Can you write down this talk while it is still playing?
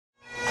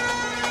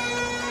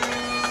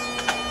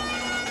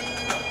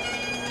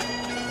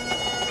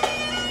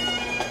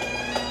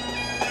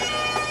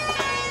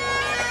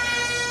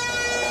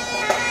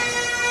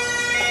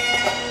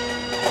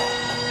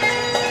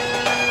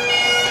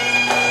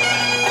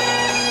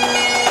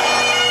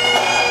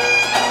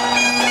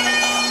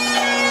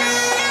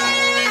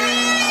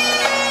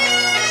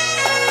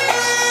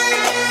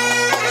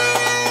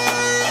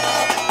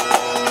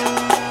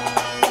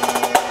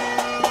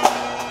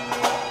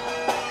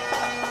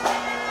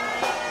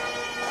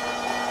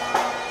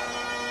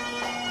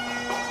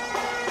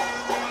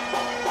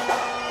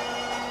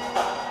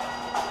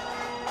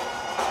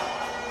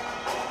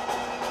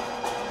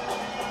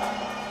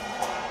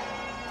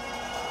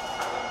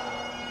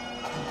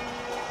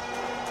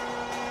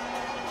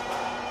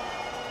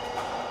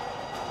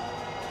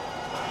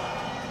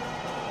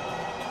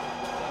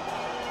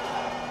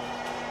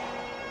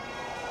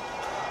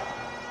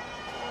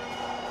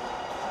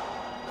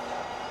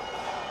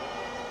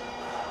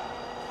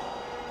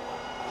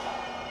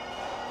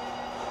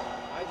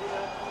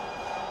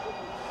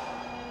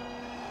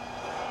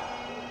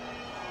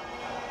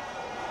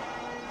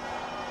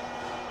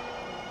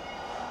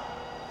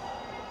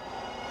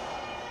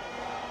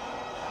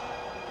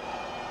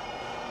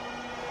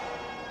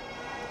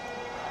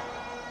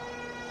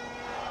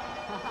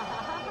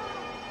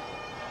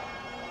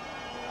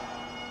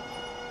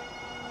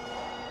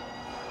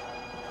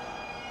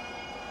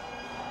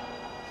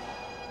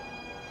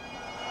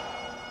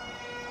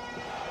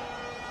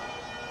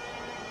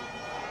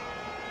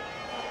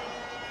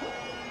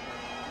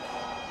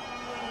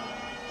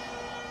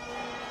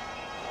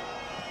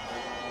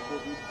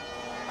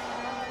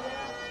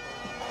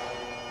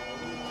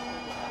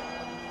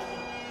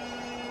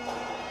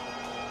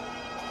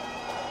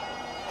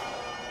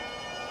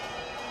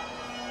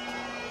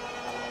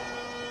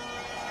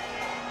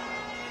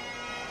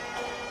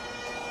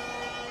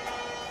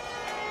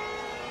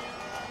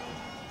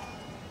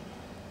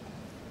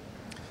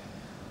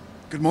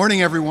Good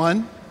morning,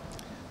 everyone.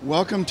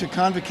 Welcome to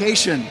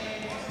Convocation.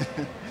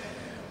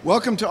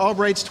 Welcome to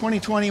Albright's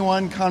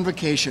 2021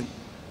 Convocation.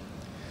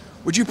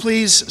 Would you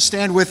please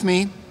stand with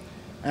me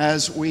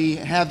as we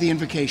have the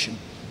invocation?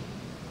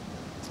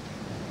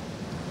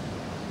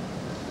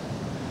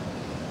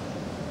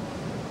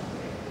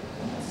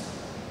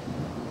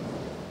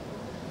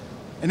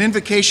 An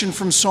invocation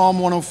from Psalm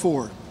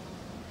 104.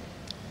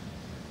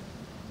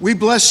 We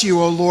bless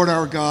you, O Lord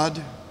our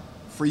God,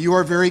 for you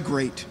are very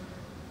great.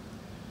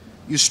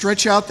 You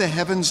stretch out the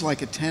heavens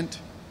like a tent.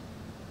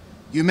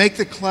 You make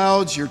the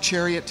clouds your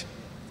chariot.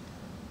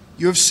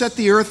 You have set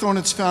the earth on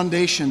its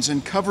foundations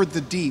and covered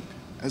the deep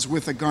as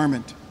with a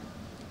garment.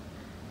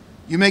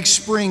 You make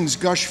springs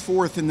gush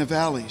forth in the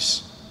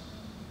valleys,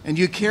 and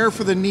you care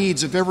for the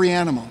needs of every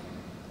animal.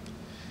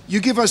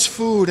 You give us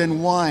food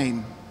and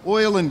wine,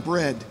 oil and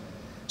bread,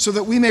 so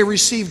that we may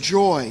receive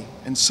joy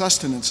and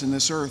sustenance in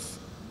this earth.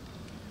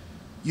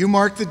 You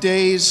mark the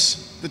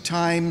days, the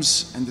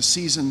times, and the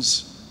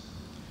seasons.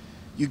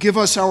 You give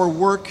us our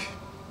work,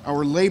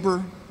 our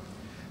labor,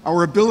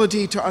 our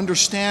ability to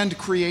understand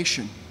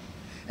creation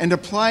and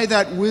apply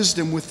that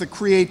wisdom with the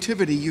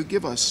creativity you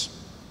give us.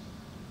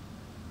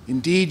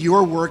 Indeed,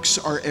 your works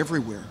are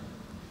everywhere,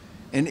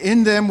 and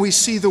in them we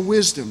see the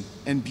wisdom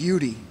and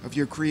beauty of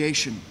your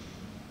creation.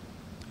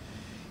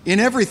 In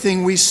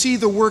everything we see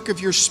the work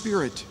of your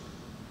Spirit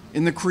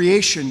in the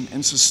creation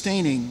and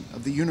sustaining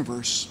of the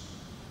universe.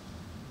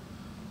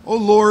 O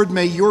Lord,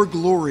 may your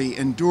glory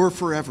endure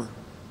forever.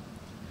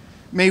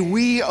 May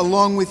we,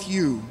 along with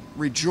you,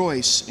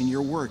 rejoice in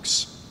your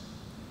works.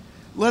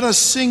 Let us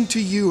sing to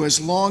you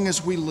as long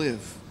as we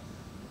live.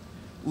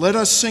 Let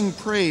us sing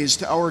praise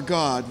to our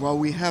God while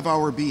we have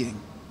our being.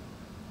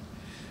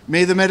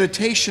 May the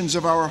meditations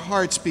of our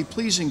hearts be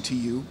pleasing to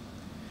you,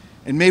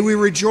 and may we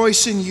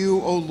rejoice in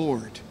you, O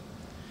Lord.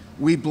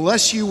 We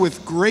bless you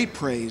with great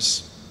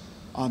praise.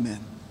 Amen.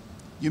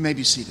 You may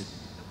be seated.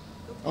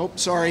 Oh,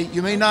 sorry,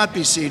 you may not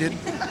be seated.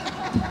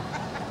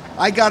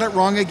 I got it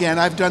wrong again.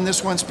 I've done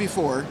this once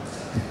before.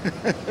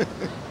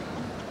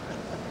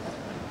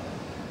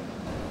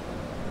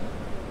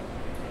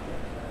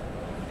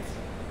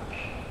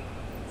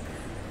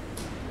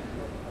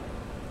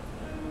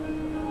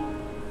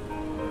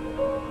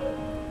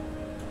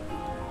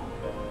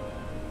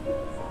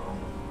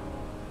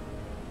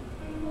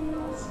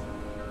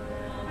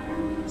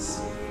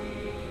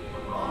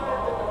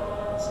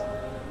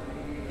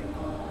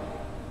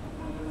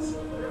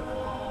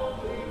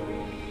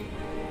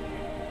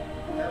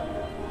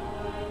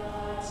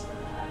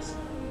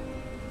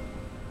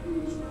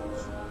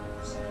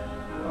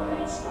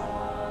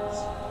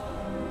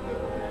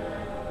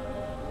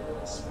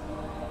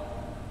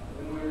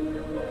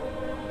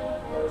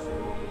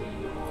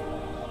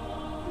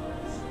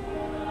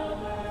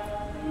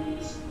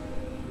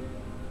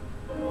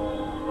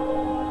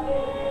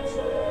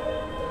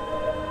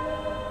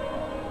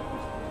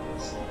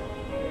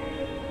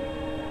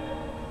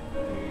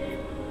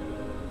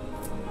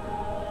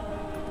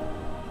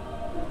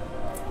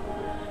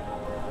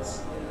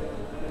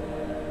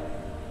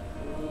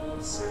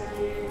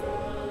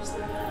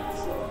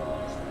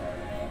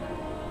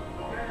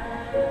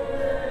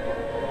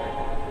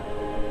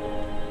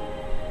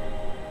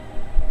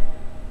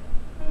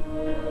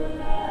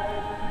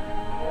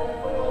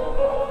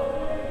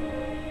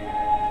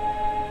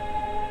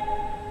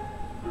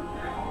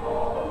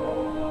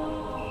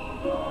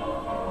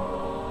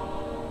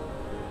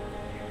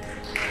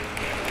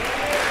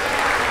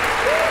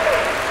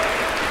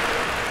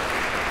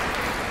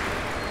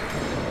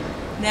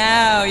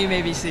 Now you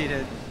may be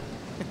seated.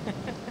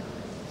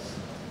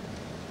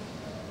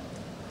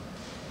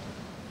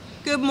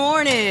 Good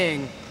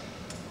morning.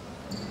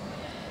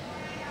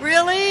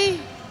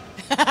 Really?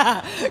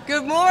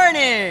 Good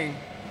morning.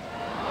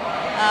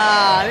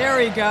 There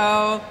we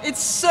go.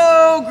 It's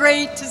so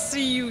great to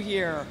see you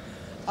here.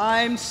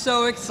 I'm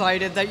so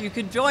excited that you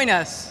could join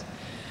us.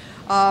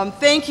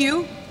 Thank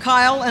you,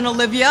 Kyle and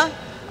Olivia,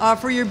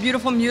 for your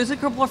beautiful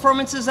musical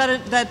performances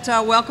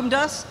that welcomed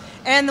us,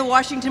 and the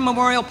Washington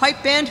Memorial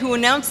Pipe Band, who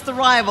announced the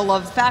arrival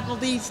of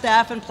faculty,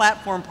 staff, and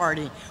platform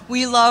party.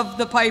 We love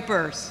the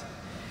pipers.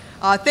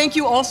 Thank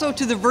you also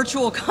to the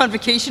virtual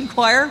Convocation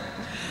Choir,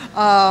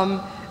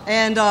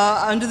 and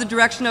under the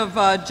direction of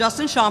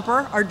Justin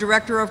Schomper, our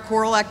Director of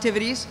Choral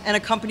Activities, and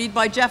accompanied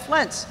by Jeff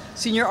Lentz,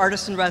 Senior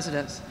Artist in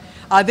Residence.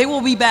 They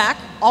will be back,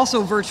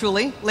 also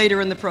virtually,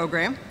 later in the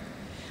program.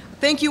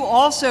 Thank you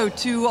also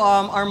to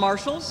our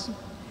marshals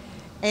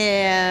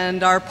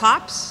and our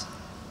pops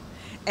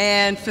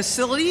and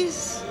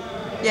facilities.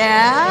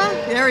 Yeah,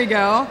 there we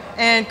go.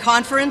 And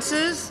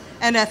conferences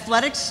and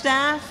athletic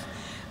staff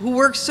who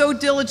worked so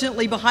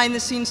diligently behind the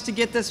scenes to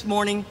get this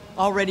morning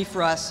all ready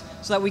for us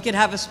so that we could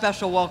have a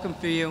special welcome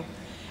for you.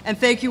 And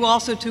thank you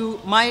also to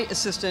my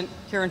assistant,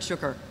 Karen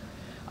Schucker.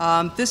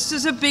 This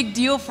is a big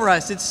deal for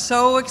us. It's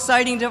so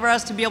exciting for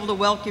us to be able to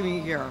welcome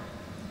you here.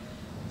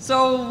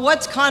 So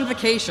what's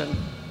convocation?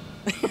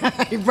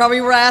 You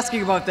probably were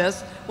asking about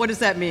this. What does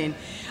that mean?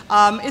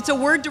 It's a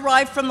word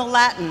derived from the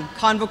Latin,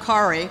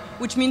 convocare,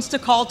 which means to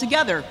call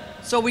together.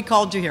 So we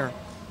called you here.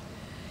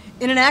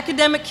 In an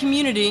academic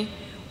community,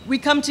 we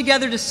come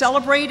together to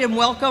celebrate and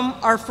welcome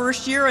our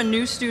first year and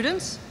new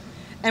students.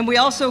 And we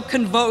also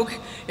convoke,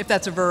 if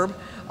that's a verb,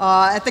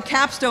 at the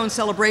capstone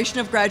celebration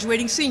of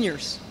graduating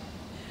seniors.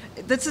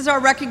 This is our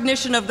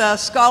recognition of the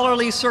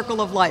scholarly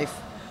circle of life.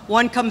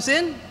 One comes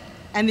in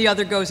and the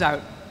other goes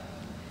out.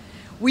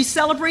 We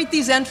celebrate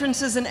these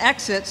entrances and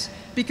exits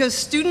because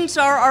students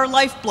are our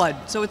lifeblood,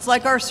 so it's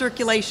like our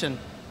circulation.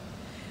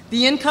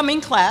 The incoming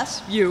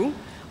class, you,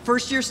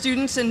 first-year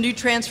students and new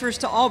transfers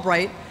to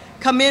Albright,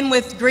 come in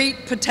with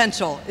great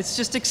potential. It's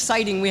just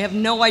exciting. We have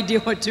no idea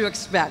what to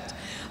expect.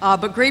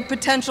 But great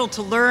potential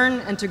to learn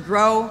and to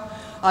grow,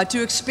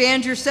 to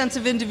expand your sense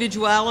of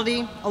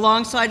individuality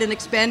alongside an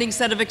expanding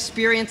set of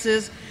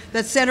experiences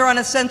that center on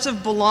a sense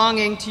of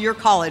belonging to your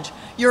college,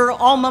 your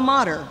alma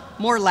mater,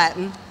 more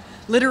Latin,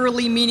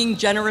 literally meaning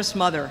generous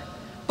mother,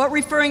 but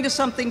referring to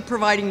something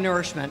providing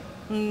nourishment.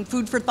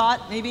 Food for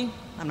thought, maybe?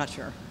 I'm not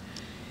sure.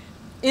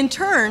 In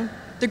turn,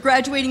 the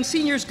graduating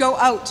seniors go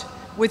out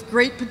with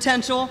great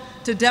potential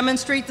to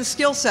demonstrate the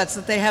skill sets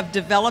that they have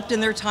developed in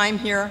their time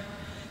here,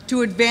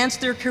 to advance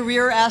their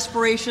career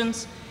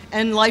aspirations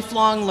and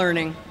lifelong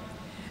learning,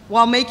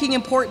 while making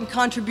important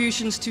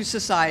contributions to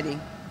society.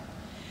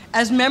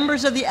 As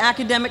members of the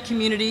academic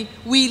community,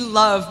 we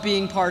love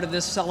being part of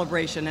this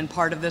celebration and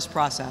part of this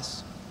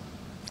process.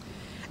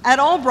 At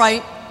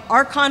Albright,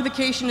 our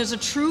convocation is a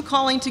true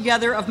calling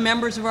together of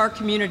members of our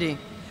community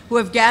who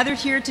have gathered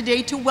here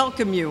today to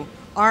welcome you,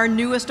 our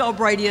newest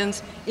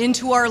Albrightians,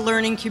 into our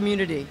learning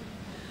community.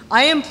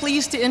 I am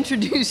pleased to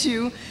introduce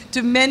you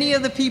to many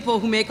of the people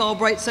who make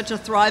Albright such a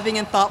thriving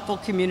and thoughtful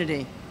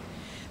community.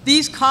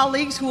 These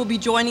colleagues who will be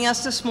joining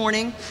us this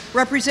morning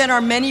represent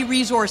our many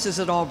resources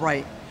at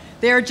Albright.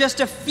 They are just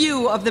a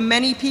few of the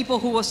many people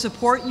who will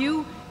support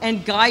you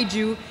and guide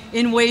you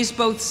in ways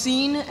both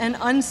seen and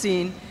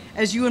unseen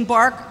as you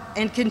embark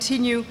and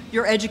continue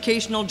your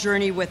educational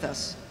journey with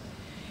us.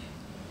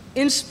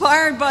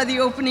 Inspired by the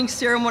opening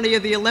ceremony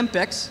of the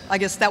Olympics, I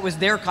guess that was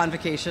their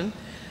convocation,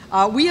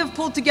 we have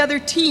pulled together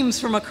teams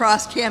from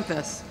across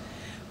campus.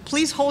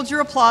 Please hold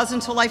your applause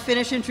until I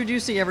finish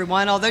introducing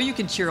everyone, although you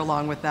can cheer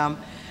along with them.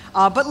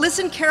 But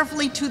listen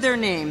carefully to their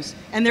names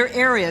and their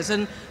areas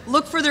and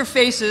look for their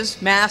faces,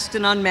 masked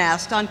and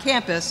unmasked, on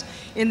campus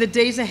in the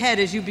days ahead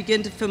as you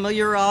begin to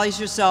familiarize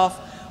yourself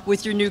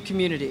with your new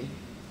community.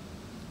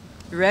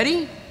 You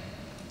ready?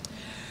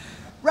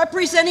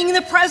 Representing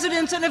the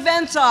President's and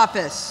Events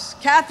Office,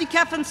 Kathy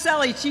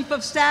Kefancelli, Chief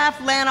of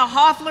Staff, Lana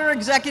Hoffler,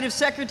 Executive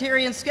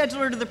Secretary and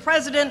Scheduler to the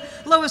President,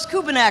 Lois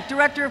Kubanak,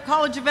 Director of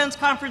College Events,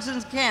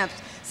 Conferences, and Camps,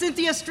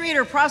 Cynthia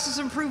Strader, Process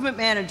Improvement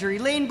Manager,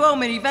 Elaine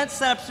Bowman, Event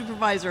Setup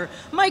Supervisor,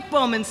 Mike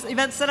Bowman,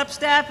 Event Setup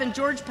Staff, and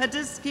George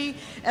Padisky,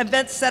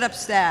 Event Setup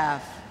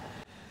Staff.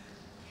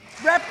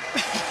 There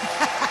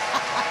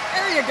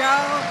you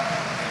go.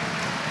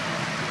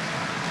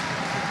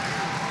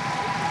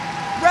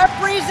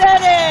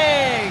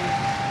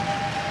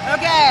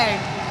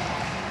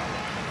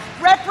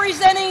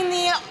 Representing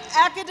the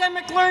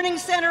Academic Learning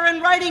Center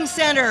and Writing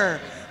Center,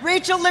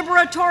 Rachel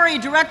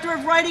Liberatori, Director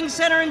of Writing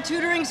Center and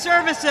Tutoring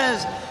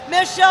Services,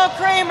 Michelle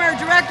Kramer,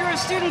 Director of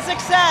Student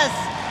Success,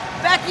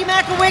 Becky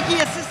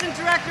McAwicky, Assistant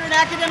Director at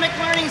Academic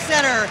Learning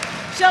Center,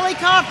 Shelley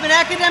Kaufman,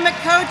 Academic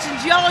Coach and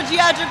Geology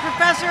Adjunct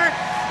Professor,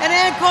 and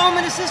Ann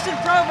Coleman,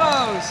 Assistant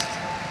Provost.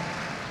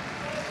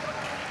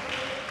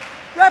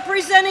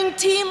 Representing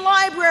Team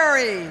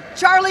Library,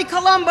 Charlie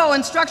Colombo,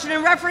 Instruction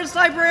and Reference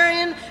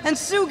Librarian, and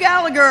Sue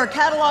Gallagher,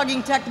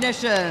 Cataloging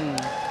Technician.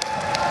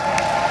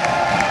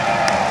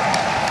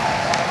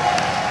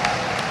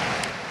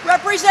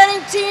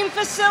 Representing Team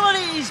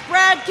Facilities,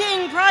 Brad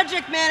King,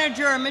 Project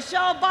Manager,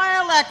 Michelle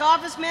Bialek,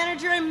 Office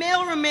Manager and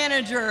Mailroom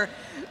Manager,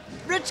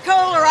 Rich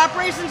Kohler,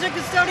 Operations and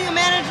Custodial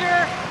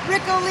Manager,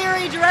 Rick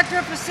O'Leary, Director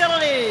of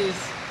Facilities.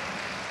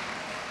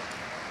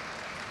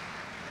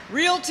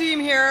 Real team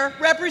here,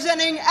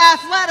 representing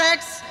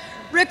athletics,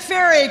 Rick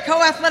Ferry,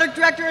 Co-Athletic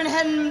Director and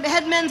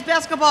head men's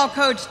basketball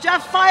coach,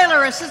 Jeff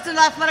Filer, Assistant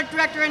Athletic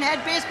Director and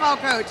head baseball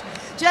coach,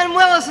 Jen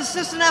Willis,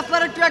 Assistant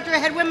Athletic Director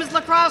and head women's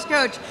lacrosse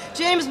coach,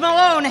 James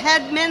Malone,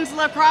 head men's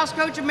lacrosse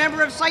coach and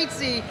member of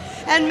Sightsee,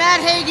 and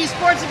Matt Hagee,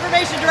 Sports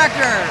Information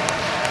Director.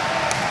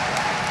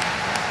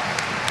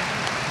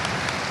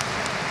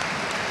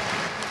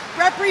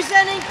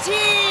 Representing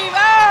team,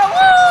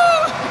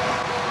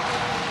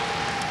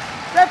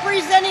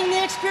 Representing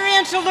the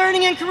Experiential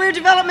Learning and Career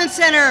Development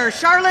Center,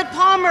 Charlotte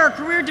Palmer,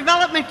 Career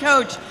Development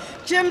Coach,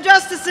 Jim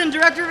Justison,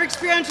 Director of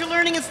Experiential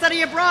Learning and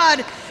Study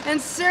Abroad,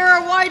 and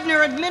Sarah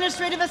Widener,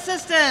 Administrative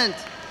Assistant.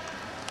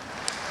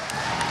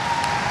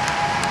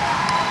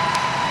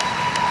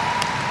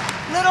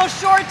 Little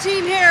short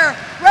team here,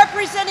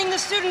 representing the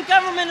Student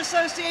Government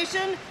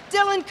Association,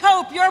 Dylan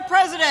Cope, your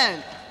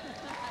president.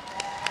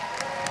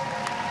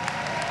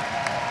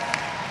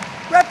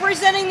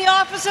 Representing the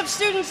Office of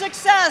Student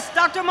Success,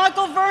 Dr.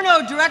 Michael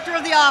Verno, Director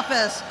of the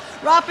Office,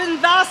 Robin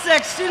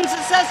Vasek, Student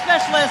Success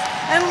Specialist,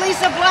 and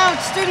Lisa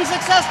Blount, Student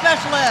Success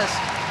Specialist.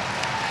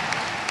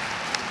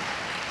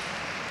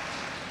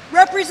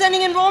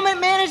 Representing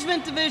Enrollment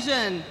Management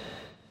Division,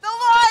 the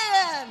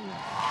Lion!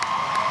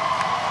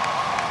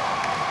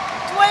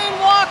 Dwayne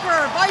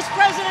Walker, Vice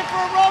President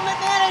for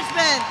Enrollment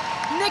Management.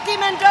 Nikki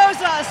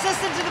Mendoza,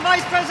 Assistant to the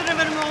Vice President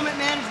of Enrollment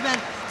Management.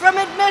 From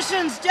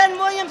Admissions, Jen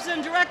Williamson,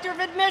 Director of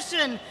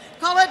Admission.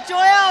 Colette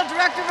Joel,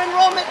 Director of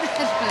Enrollment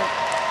Management.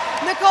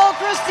 Nicole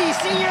Christie,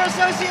 Senior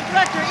Associate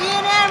Director.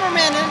 Ian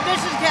Ammerman,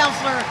 Admissions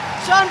Counselor.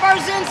 Sean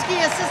Barzinski,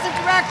 Assistant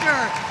Director.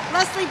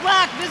 Leslie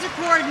Black, Visit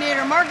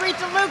Coordinator.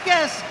 Margarita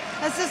Lucas,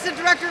 Assistant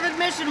Director of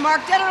Admission. Mark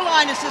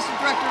Detterline, Assistant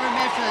Director of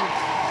Admission.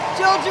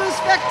 Jill Drew,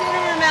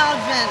 Spectator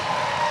Management.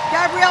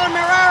 Gabriela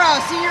Marrero,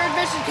 Senior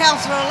Admission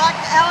Counselor.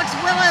 Alex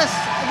Willis,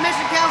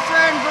 Admission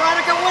Counselor. And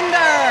Veronica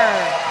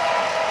Wunder.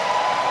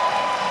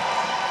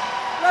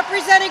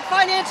 Representing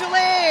Financial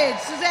Aid,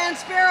 Suzanne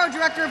Sparrow,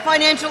 Director of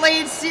Financial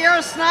Aid.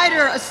 Sierra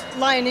Snyder,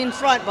 line in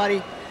front,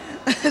 buddy.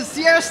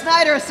 Sierra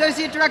Snyder,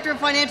 Associate Director of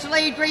Financial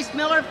Aid. Grace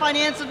Miller,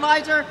 Finance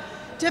Advisor.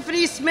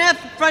 Tiffany Smith,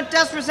 Front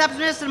Desk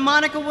Receptionist. And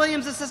Monica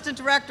Williams, Assistant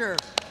Director.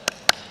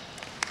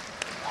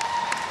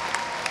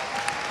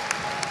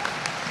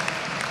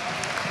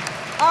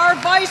 Our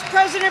Vice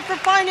President for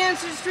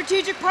Finance and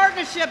Strategic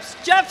Partnerships,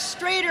 Jeff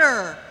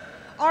Strader.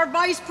 Our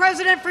Vice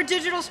President for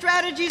Digital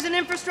Strategies and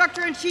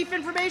Infrastructure and Chief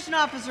Information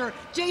Officer,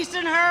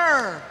 Jason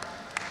Herr.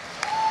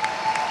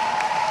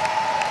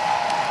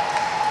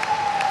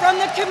 From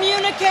the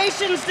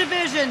Communications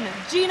Division,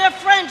 Gina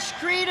French,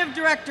 Creative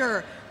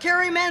Director,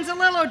 Carrie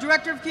Manzalillo,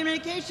 Director of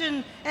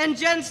Communication, and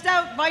Jen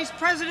Stout, Vice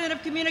President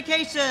of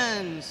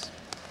Communications.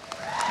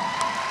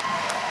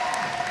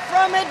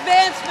 From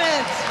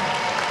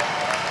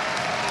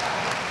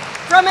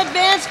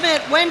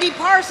Advancement, Wendy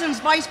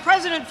Parsons, Vice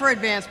President for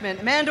Advancement,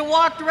 Amanda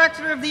Walk,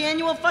 Director of the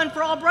Annual Fund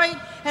for Albright,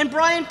 and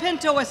Brian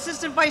Pinto,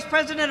 Assistant Vice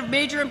President of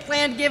Major and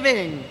Planned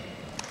Giving.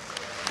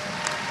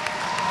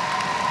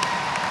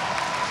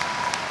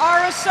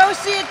 Our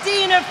Associate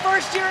Dean of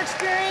First Year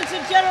Experience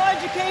in General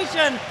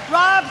Education,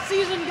 Rob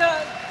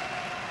Seasongood.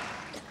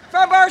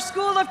 From our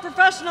School of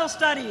Professional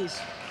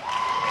Studies,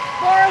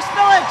 Boris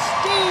Village,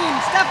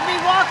 Dean,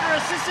 Stephanie Walker,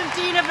 Assistant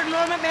Dean of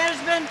Enrollment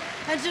Management,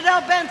 and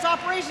Janelle Bentz,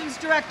 Operations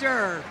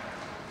Director.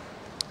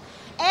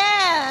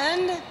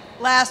 And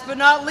last but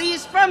not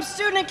least, from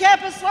Student and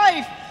Campus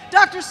Life,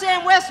 Dr.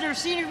 Sam Wessner,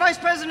 Senior Vice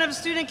President of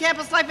Student and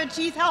Campus Life and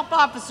Chief Health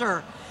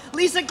Officer.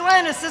 Lisa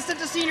Glenn, Assistant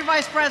to Senior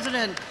Vice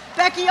President.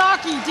 Becky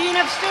Aki, Dean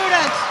of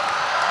Students.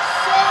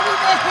 Sandy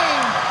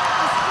Bain,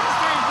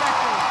 Assistant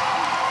Director.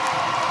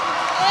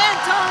 Ann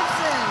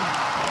Thompson.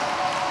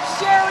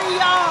 Sherry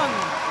Young.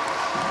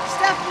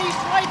 Stephanie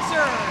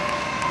Schweitzer.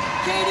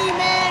 Katie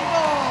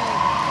Mangold.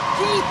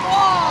 Keith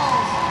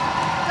Walls,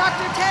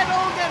 Dr. Ted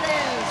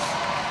Olganes,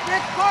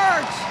 Rick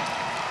Parch,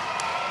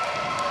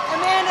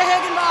 Amanda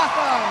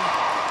Higginbotham,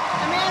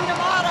 Amanda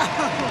Motto,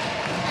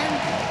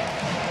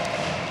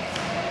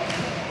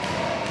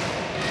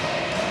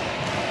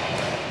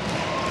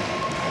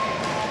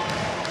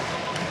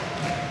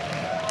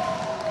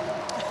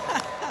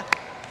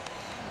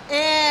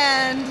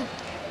 and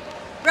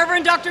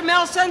Reverend Dr.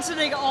 Mel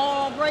Sensenig,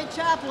 Albright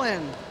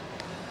Chaplain.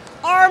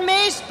 Our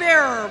Mace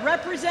Bearer,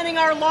 representing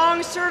our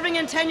long-serving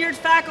and tenured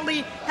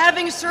faculty,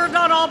 having served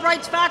on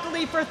Albright's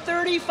faculty for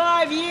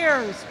 35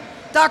 years,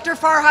 Dr.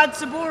 Farhad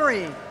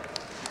Saburi.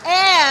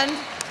 And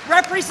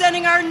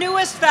representing our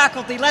newest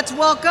faculty, let's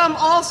welcome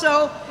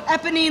also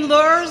Eponine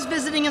Lurs,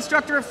 visiting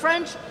instructor of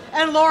French,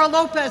 and Laura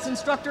Lopez,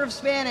 instructor of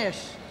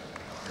Spanish.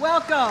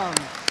 Welcome.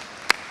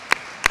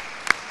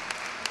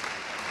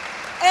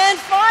 And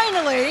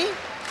finally,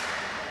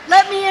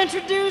 let me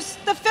introduce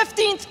the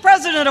 15th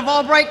president of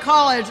Albright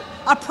College,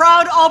 a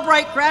proud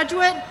Albright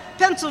graduate,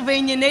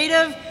 Pennsylvania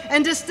native,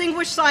 and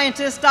distinguished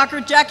scientist,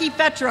 Dr. Jackie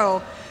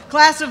Fetro,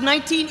 class of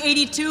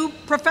 1982,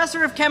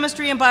 professor of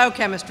chemistry and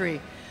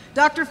biochemistry.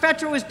 Dr.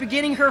 Fetro is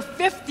beginning her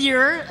 5th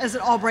year as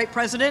an Albright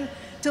president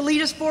to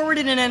lead us forward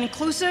in an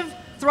inclusive,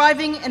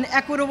 thriving, and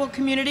equitable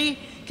community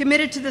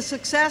committed to the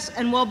success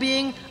and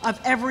well-being of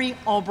every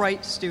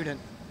Albright student.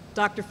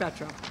 Dr.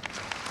 Fetro.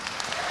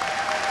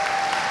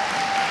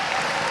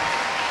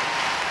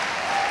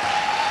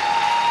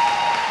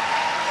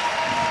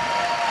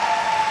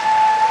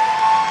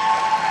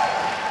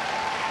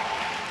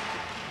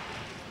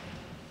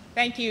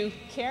 Thank you,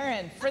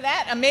 Karen, for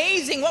that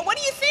amazing. What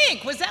do you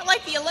think? Was that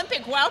like the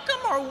Olympic welcome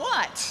or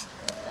what?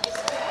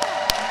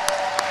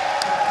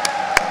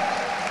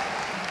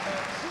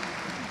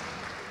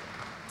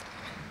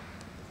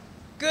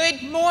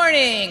 Good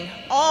morning,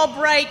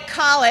 Albright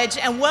College,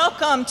 and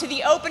welcome to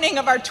the opening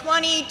of our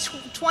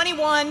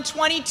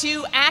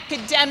 2021-22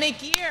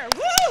 academic year.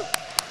 Woo!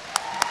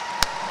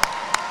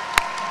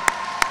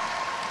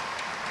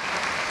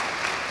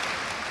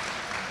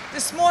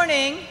 This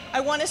morning,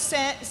 I want to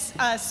send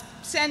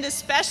a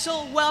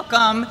special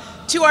welcome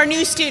to our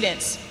new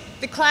students,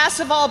 the class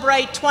of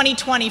Albright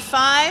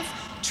 2025,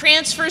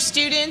 transfer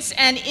students,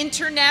 and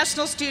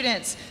international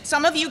students.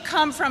 Some of you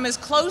come from as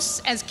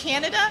close as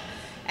Canada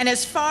and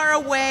as far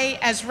away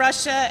as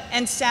Russia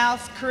and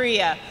South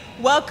Korea.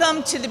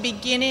 Welcome to the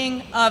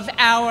beginning of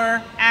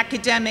our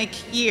academic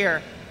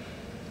year.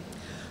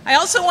 I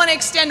also want to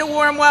extend a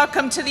warm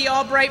welcome to the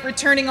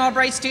returning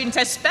Albright students,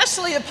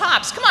 especially the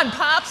Pops. Come on,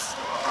 Pops.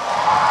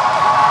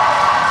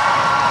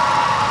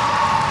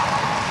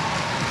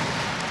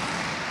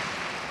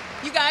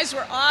 You guys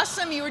were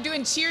awesome. You were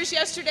doing cheers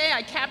yesterday.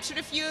 I captured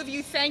a few of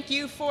you. Thank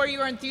you for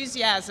your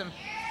enthusiasm.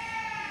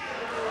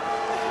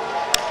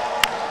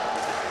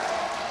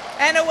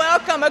 And a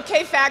welcome.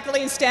 Okay,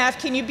 faculty and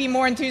staff, can you be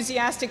more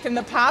enthusiastic than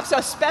the Pops?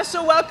 A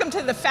special welcome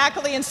to the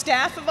faculty and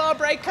staff of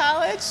Albright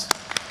College.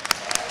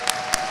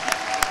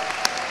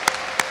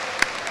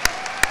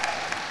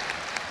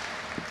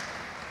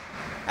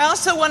 I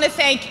also want to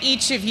thank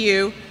each of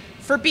you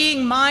for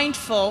being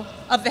mindful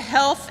of the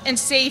health and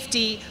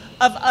safety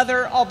of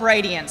other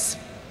Albrightians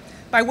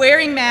by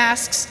wearing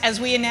masks, as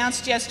we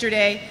announced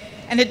yesterday,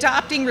 and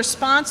adopting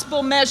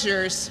responsible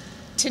measures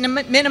to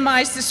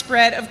minimize the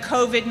spread of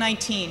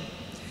COVID-19.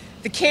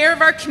 The care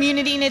of our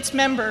community and its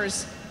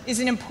members is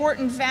an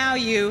important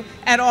value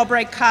at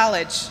Albright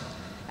College,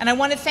 and I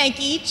want to thank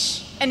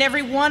each and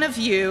every one of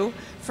you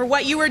for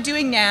what you are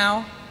doing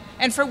now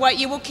and for what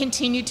you will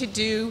continue to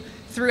do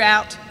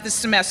throughout the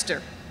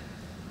semester.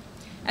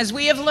 As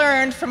we have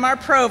learned from our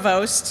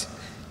provost,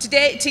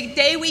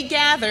 today we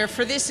gather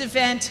for this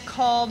event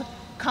called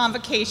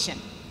Convocation.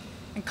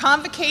 And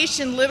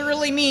convocation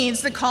literally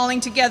means the calling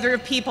together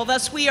of people.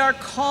 Thus, we are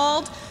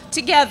called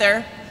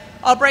together,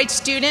 Albright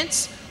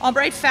students,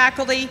 Albright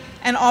faculty,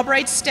 and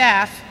Albright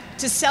staff,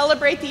 to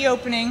celebrate the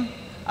opening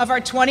of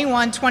our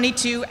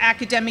 21-22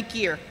 academic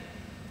year.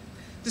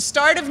 The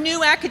start of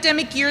new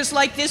academic years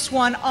like this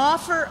one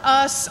offer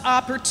us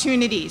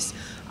opportunities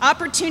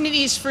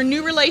for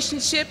new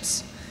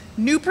relationships,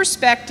 new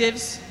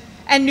perspectives,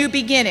 and new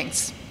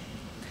beginnings.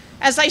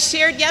 As I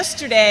shared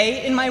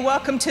yesterday in my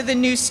welcome to the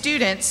new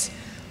students,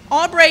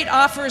 Albright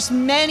offers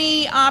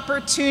many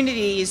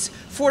opportunities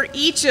for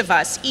each of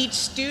us, each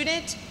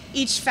student,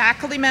 each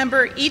faculty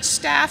member, each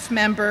staff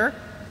member,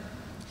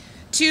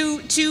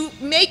 to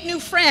make new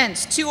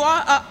friends, to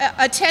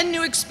attend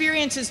new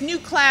experiences, new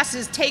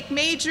classes, take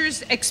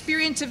majors,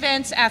 experience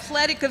events,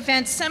 athletic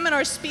events,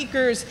 seminar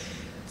speakers,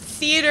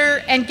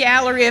 theater and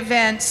gallery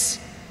events,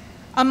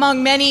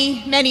 among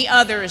many, many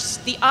others.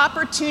 The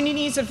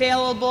opportunities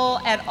available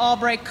at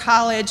Albright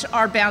College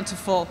are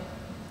bountiful.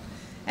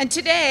 And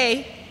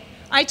today,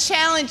 I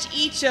challenge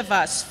each of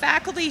us,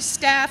 faculty,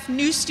 staff,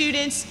 new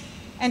students,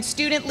 and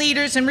student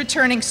leaders and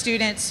returning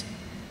students,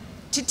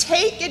 to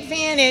take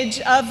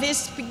advantage of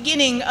this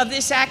beginning of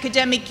this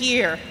academic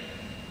year.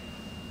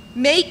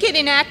 Make it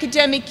an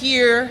academic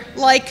year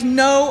like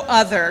no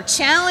other.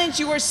 Challenge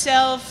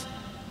yourself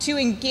to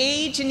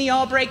engage in the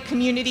Albright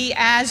community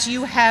as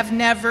you have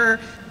never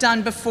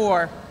done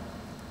before.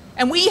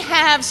 And we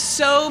have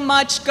so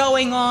much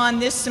going on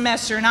this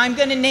semester, and I'm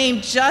going to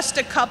name just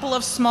a couple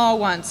of small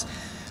ones.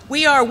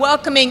 We are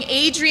welcoming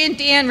Adrienne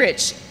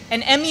Danrich,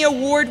 an Emmy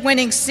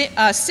Award-winning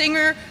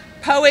singer,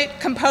 poet,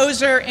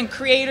 composer, and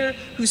creator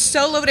who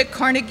soloed at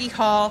Carnegie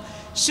Hall.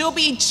 She'll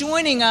be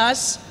joining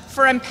us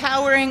for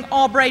Empowering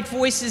Albright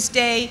Voices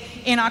Day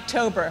in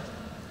October.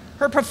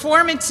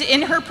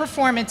 In her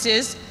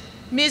performances,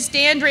 Ms.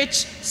 Dandridge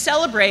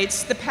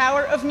celebrates the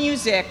power of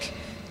music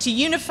to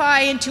unify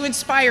and to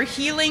inspire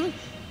healing,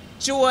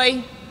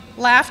 joy,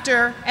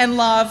 laughter, and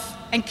love,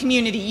 and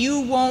community.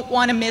 You won't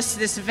want to miss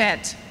this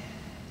event.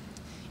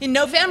 In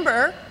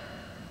November,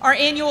 our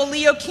annual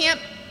Leo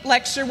Camp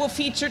lecture will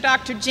feature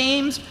Dr.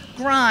 James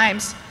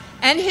Grimes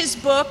and his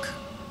book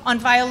on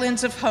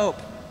Violins of Hope,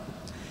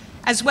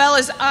 as well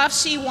as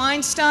Avshi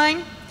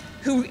Weinstein,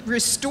 who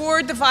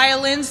restored the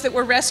violins that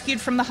were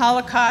rescued from the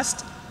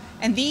Holocaust.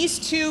 And these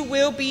two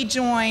will be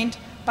joined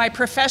by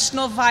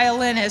professional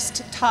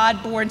violinist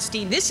Todd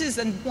Bornstein. This is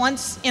a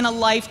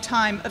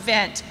once-in-a-lifetime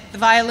event, the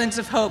Violins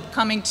of Hope,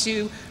 coming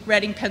to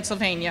Reading,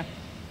 Pennsylvania.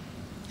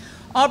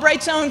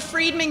 Albright's own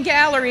Friedman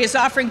Gallery is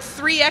offering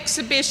 3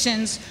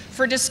 exhibitions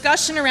for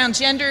discussion around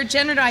gender,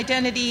 gender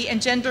identity,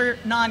 and gender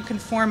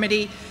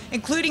nonconformity,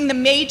 including the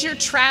major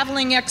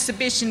traveling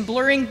exhibition,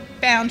 Blurring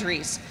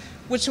Boundaries,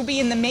 which will be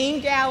in the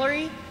main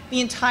gallery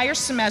the entire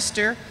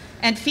semester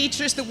and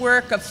features the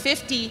work of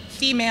 50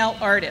 female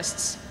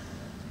artists.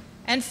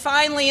 And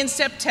finally, in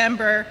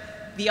September,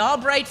 the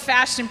Albright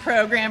Fashion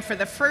Program, for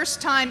the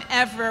first time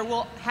ever,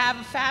 will have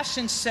a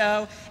fashion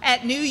show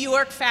at New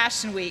York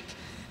Fashion Week.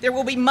 There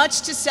will be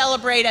much to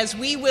celebrate as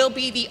we will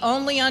be the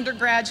only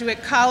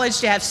undergraduate college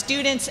to have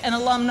students and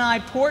alumni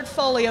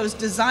portfolios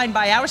designed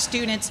by our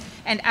students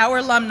and our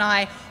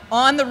alumni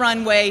on the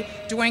runway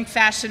during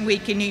Fashion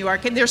Week in New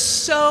York. And there's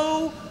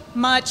so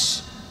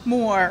much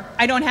more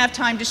I don't have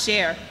time to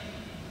share.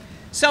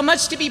 So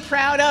much to be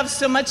proud of,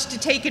 so much to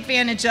take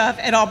advantage of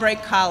at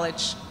Albright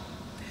College.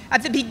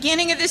 At the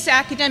beginning of this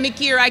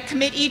academic year, I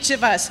commit each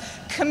of us,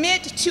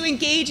 commit to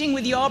engaging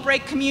with the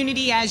Albright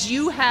community as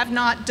you have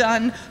not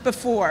done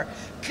before.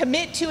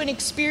 Commit to an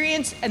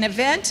experience, an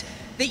event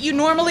that you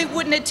normally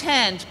wouldn't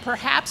attend,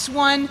 perhaps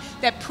one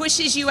that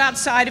pushes you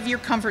outside of your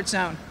comfort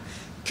zone.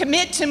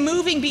 Commit to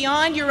moving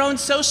beyond your own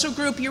social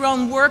group, your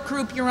own work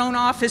group, your own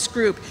office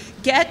group.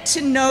 Get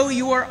to know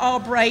your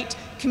Albright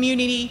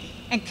community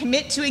and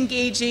commit to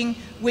engaging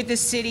with the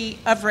city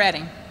of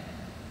Reading.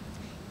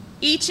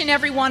 Each and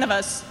every one of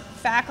us,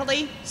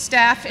 faculty,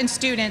 staff, and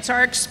students,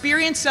 our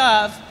experience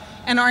of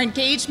and our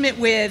engagement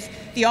with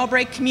the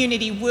Albright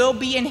community will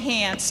be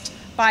enhanced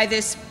by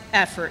this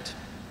effort.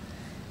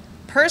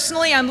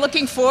 Personally, I'm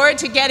looking forward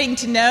to getting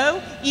to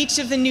know each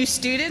of the new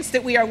students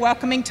that we are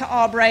welcoming to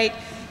Albright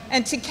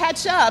and to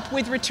catch up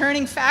with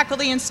returning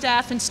faculty and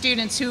staff and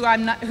students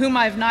whom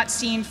I've not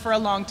seen for a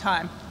long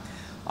time.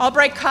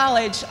 Albright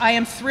College, I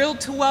am thrilled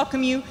to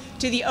welcome you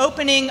to the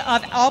opening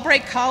of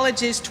Albright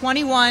College's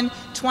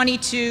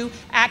 21-22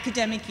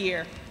 academic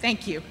year.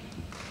 Thank you.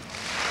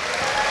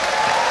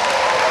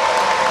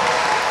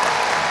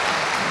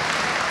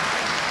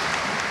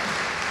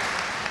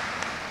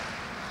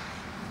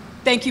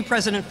 Thank you,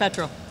 President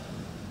Fetro.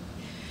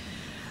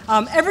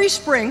 Every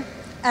spring,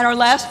 at our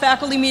last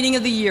faculty meeting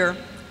of the year,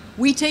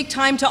 we take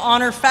time to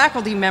honor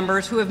faculty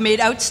members who have made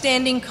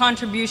outstanding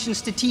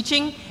contributions to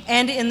teaching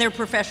and in their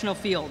professional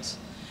fields.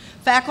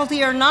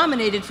 Faculty are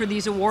nominated for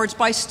these awards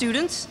by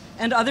students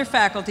and other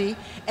faculty,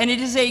 and it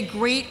is a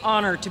great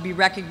honor to be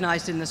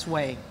recognized in this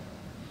way.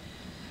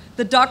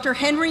 The Dr.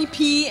 Henry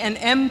P. and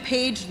M.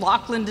 Page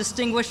Laughlin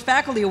Distinguished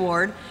Faculty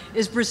Award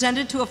is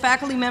presented to a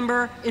faculty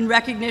member in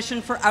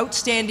recognition for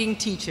outstanding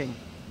teaching.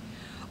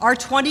 Our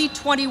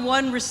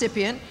 2021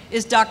 recipient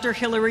is Dr.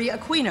 Hilary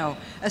Aquino,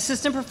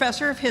 Assistant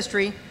Professor of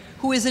History,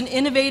 who is an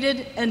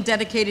innovative and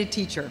dedicated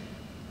teacher.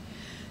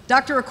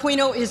 Dr.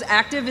 Aquino is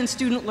active in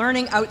student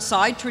learning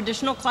outside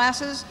traditional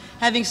classes,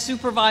 having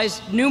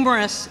supervised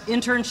numerous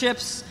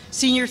internships,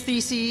 senior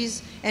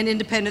theses, and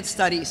independent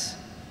studies.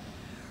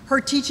 Her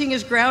teaching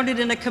is grounded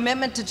in a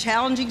commitment to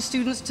challenging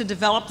students to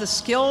develop the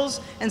skills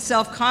and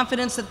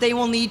self-confidence that they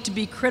will need to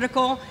be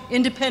critical,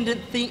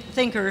 independent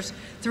thinkers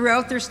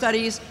throughout their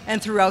studies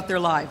and throughout their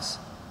lives.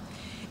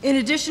 In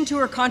addition to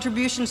her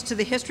contributions to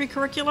the history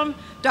curriculum,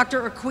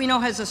 Dr.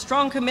 Aquino has a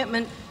strong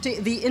commitment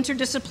to the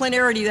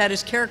interdisciplinarity that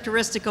is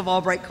characteristic of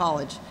Albright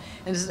College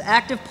and is an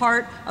active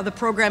part of the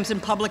programs in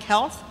public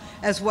health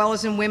as well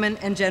as in women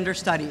and gender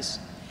studies.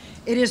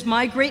 It is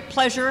my great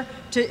pleasure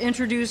to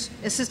introduce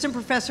Assistant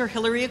Professor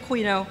Hilary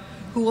Aquino,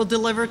 who will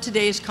deliver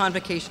today's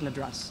convocation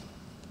address.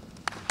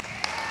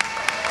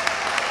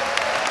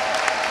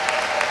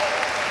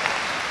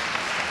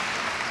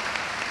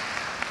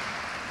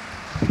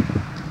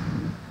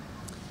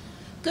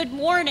 Good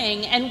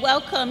morning and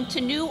welcome to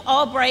new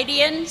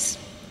Albrightians,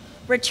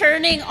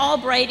 returning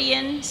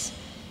Albrightians,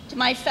 to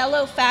my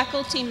fellow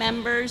faculty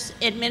members,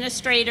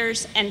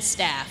 administrators, and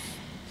staff.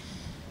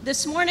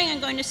 This morning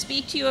I'm going to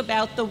speak to you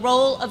about the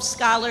role of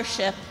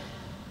scholarship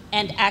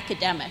and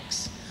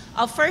academics.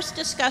 I'll first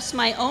discuss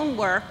my own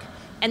work,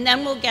 and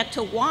then we'll get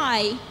to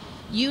why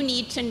you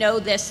need to know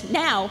this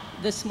now,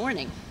 this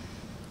morning.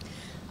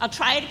 I'll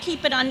try to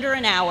keep it under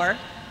an hour.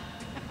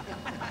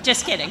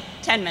 Just kidding,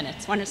 10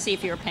 minutes. Want to see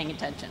if you were paying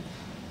attention.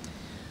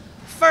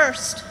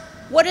 First,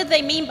 what do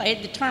they mean by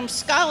the term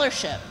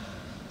scholarship?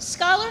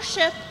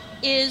 Scholarship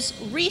is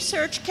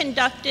research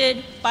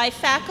conducted by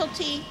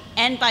faculty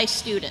and by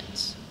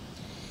students.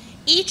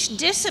 Each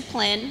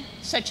discipline,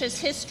 such as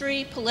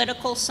history,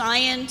 political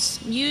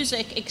science,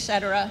 music,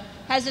 etc.,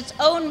 has its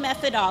own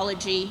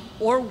methodology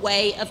or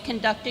way of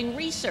conducting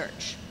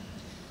research.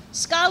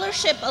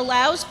 Scholarship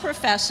allows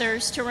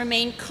professors to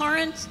remain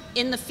current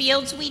in the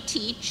fields we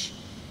teach,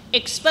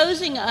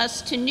 exposing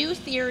us to new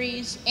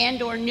theories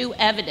and/or new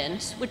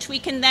evidence, which we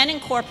can then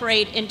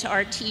incorporate into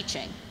our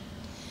teaching.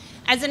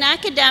 As an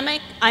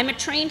academic, I'm a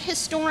trained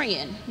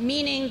historian,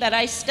 meaning that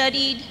I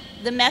studied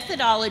the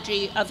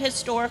methodology of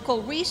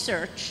historical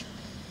research,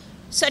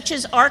 such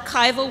as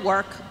archival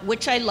work,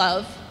 which I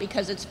love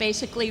because it's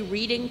basically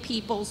reading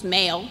people's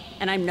mail,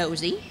 and I'm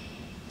nosy.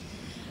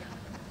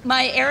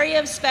 My area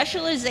of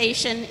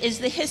specialization is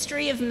the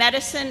history of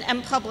medicine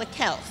and public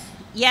health.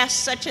 Yes,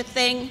 such a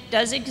thing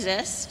does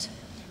exist,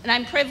 and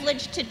I'm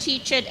privileged to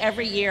teach it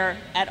every year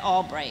at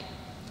Albright.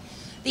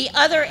 The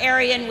other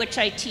area in which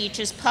I teach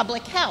is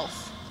public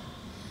health.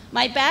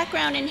 My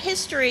background in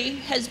history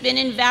has been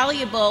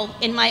invaluable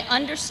in my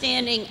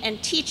understanding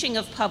and teaching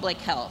of public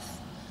health.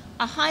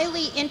 A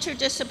highly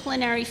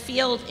interdisciplinary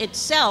field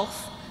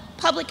itself,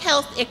 public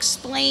health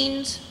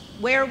explains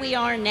where we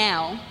are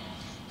now.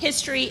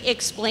 History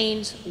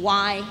explains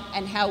why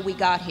and how we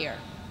got here.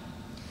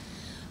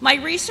 My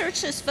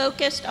research is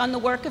focused on the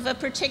work of a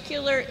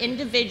particular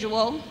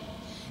individual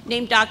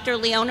named Dr.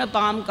 Leona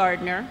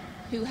Baumgardner,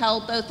 who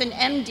held both an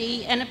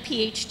MD and a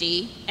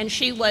PhD, and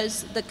she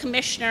was the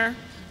commissioner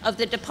of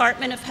the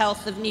Department of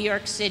Health of New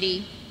York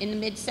City in the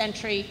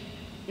mid-century,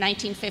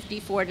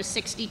 1954 to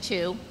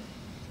 62,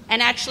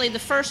 and actually the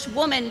first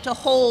woman to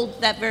hold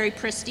that very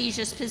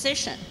prestigious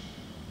position.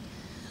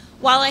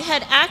 While I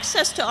had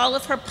access to all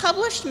of her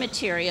published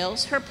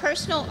materials, her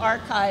personal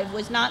archive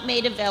was not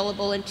made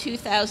available in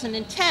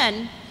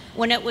 2010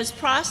 when it was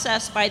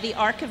processed by the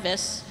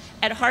archivists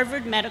at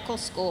Harvard Medical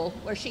School,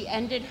 where she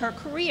ended her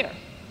career.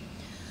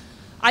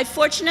 I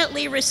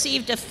fortunately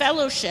received a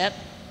fellowship,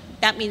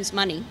 that means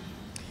money,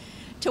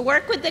 to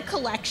work with the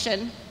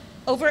collection,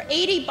 over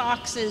 80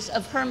 boxes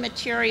of her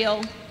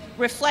material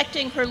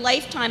reflecting her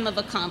lifetime of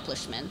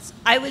accomplishments.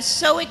 I was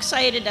so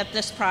excited at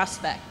this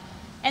prospect.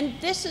 And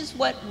this is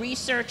what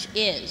research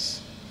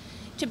is: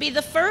 to be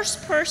the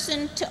first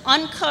person to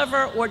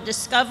uncover or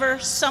discover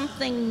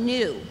something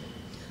new.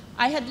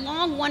 I had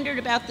long wondered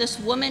about this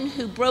woman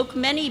who broke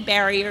many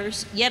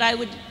barriers, yet I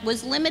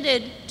was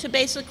limited to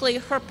basically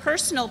her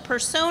personal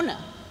persona.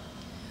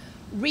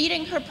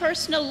 Reading her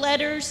personal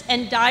letters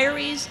and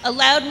diaries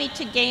allowed me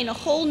to gain a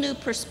whole new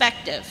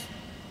perspective.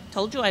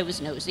 Told you I was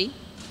nosy.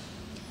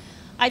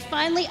 I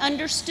finally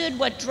understood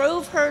what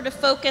drove her to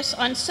focus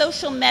on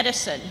social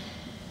medicine,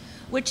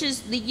 which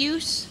is the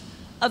use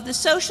of the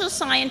social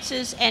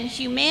sciences and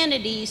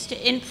humanities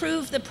to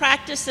improve the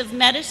practice of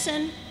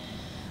medicine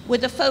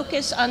with a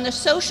focus on the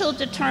social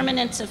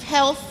determinants of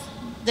health,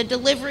 the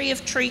delivery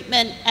of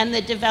treatment, and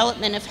the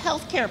development of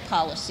healthcare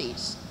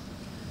policies.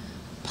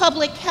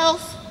 Public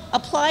health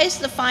applies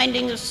the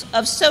findings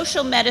of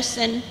social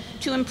medicine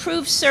to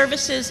improve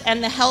services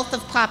and the health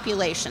of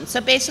populations. So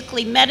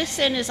basically,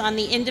 medicine is on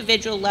the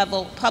individual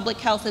level, public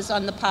health is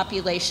on the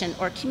population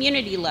or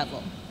community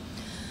level.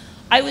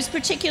 I was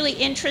particularly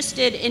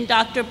interested in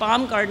Dr.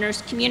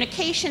 Baumgardner's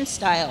communication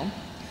style.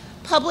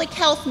 Public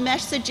health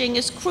messaging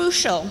is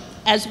crucial,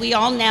 as we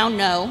all now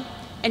know,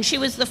 and she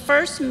was the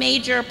first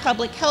major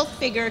public health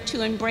figure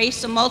to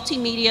embrace a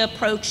multimedia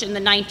approach in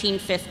the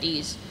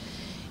 1950s,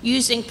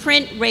 using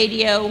print,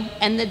 radio,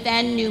 and the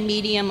then new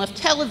medium of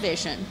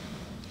television.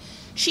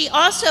 She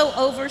also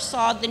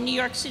oversaw the New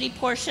York City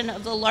portion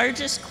of the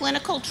largest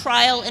clinical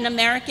trial in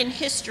American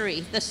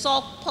history, the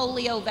Salk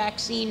polio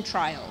vaccine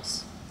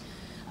trials,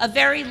 a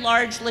very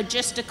large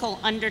logistical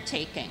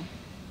undertaking.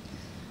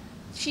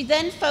 She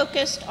then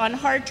focused on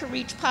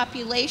hard-to-reach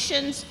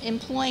populations,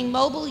 employing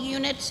mobile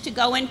units to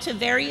go into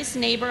various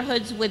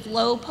neighborhoods with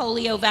low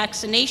polio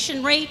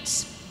vaccination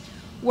rates,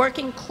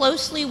 working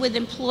closely with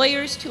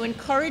employers to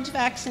encourage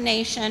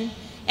vaccination,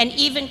 and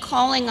even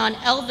calling on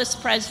Elvis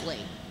Presley,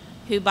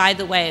 who, by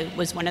the way,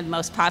 was one of the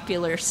most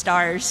popular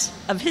stars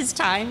of his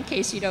time, in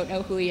case you don't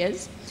know who he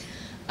is,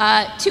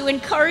 to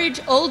encourage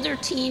older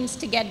teens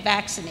to get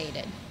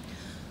vaccinated.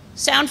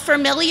 Sound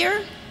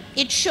familiar?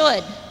 It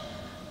should.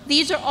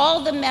 These are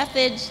all the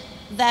methods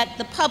that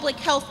the public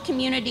health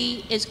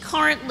community is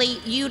currently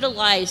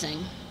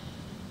utilizing.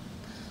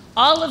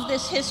 All of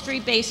this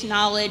history-based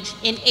knowledge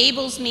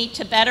enables me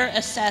to better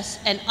assess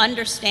and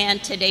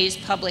understand today's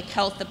public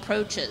health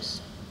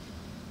approaches.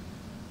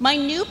 My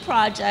new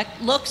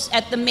project looks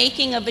at the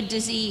making of a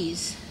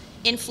disease,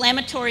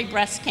 inflammatory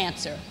breast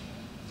cancer.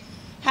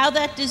 How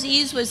that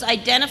disease was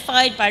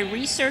identified by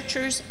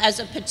researchers as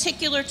a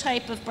particular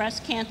type of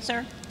breast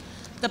cancer,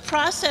 the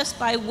process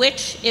by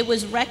which it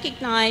was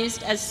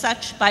recognized as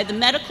such by the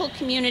medical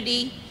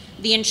community,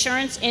 the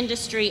insurance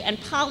industry, and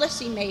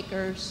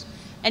policymakers,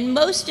 and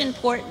most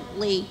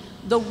importantly,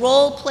 the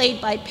role played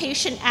by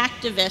patient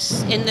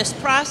activists in this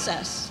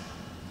process.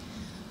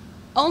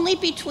 Only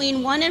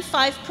between 1% and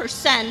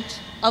 5%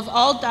 of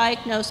all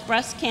diagnosed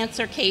breast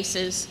cancer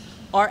cases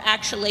are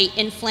actually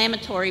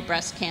inflammatory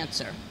breast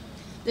cancer.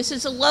 This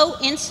is a low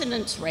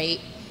incidence rate.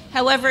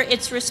 However,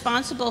 it's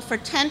responsible for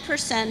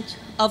 10%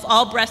 of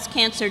all breast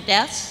cancer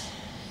deaths,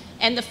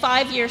 and the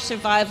 5-year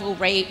survival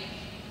rate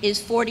is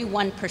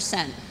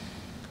 41%.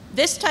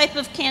 This type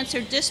of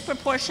cancer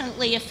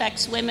disproportionately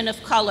affects women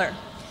of color.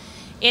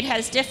 It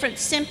has different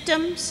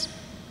symptoms.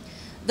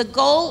 The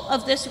goal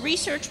of this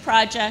research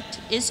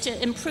project is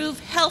to improve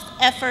health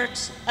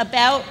efforts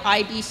about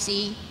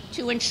IBC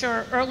to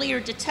ensure earlier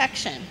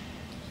detection.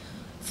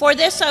 For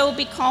this, I will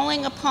be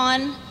calling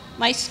upon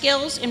my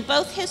skills in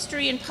both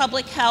history and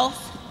public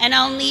health, and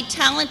I'll need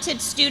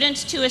talented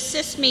students to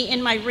assist me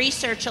in my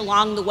research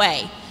along the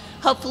way,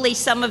 hopefully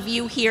some of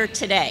you here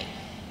today.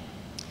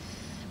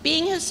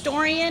 Being a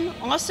historian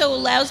also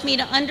allows me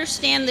to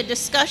understand the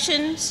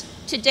discussions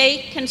to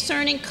date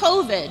concerning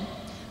COVID,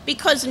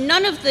 because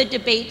none of the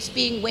debates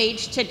being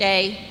waged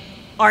today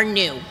are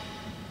new.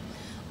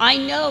 I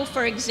know,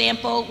 for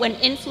example, when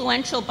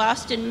influential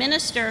Boston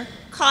minister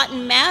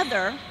Cotton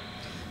Mather,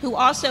 who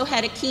also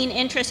had a keen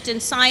interest in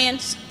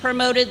science,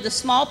 promoted the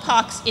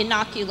smallpox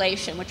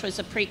inoculation, which was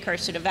a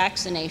precursor to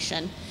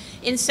vaccination.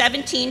 In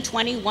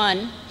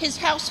 1721, his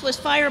house was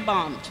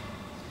firebombed.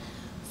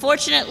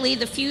 Fortunately,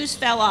 the fuse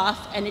fell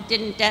off and it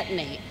didn't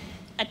detonate.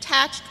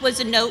 Attached was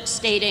a note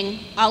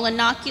stating, "I'll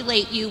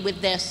inoculate you with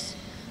this,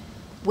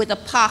 with a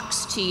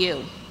pox to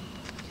you."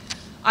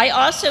 I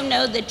also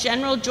know that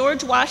General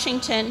George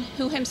Washington,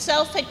 who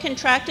himself had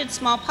contracted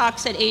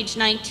smallpox at age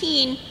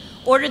 19,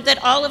 ordered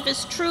that all of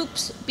his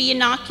troops be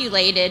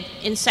inoculated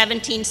in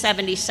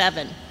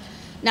 1777,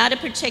 not a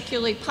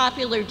particularly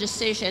popular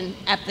decision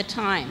at the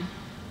time.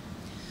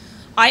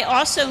 I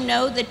also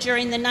know that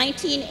during the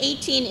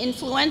 1918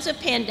 influenza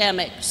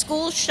pandemic,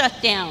 schools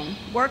shut down,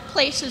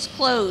 workplaces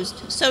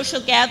closed, social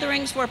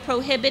gatherings were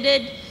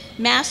prohibited,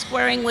 mask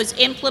wearing was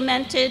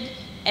implemented,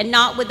 and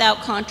not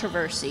without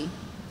controversy.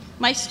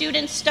 My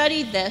students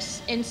studied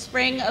this in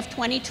spring of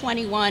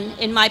 2021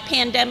 in my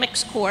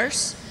pandemics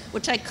course,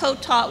 which I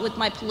co-taught with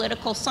my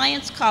political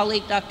science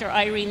colleague, Dr.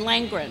 Irene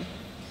Langren.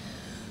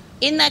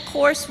 In that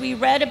course, we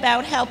read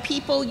about how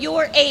people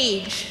your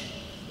age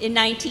in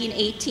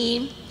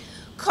 1918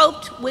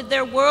 coped with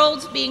their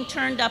worlds being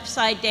turned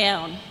upside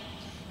down,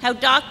 how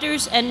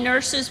doctors and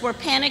nurses were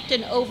panicked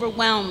and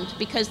overwhelmed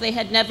because they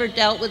had never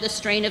dealt with a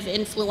strain of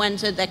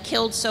influenza that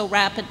killed so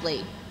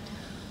rapidly.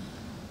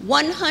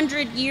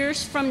 100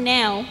 years from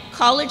now,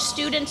 college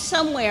students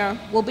somewhere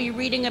will be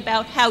reading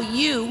about how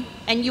you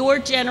and your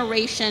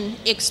generation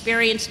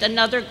experienced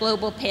another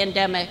global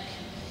pandemic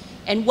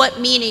and what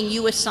meaning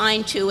you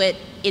assigned to it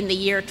in the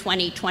year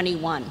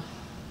 2021.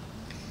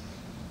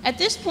 At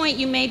this point,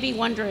 you may be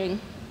wondering,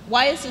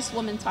 why is this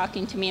woman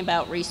talking to me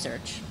about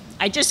research?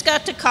 I just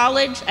got to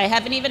college, I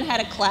haven't even had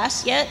a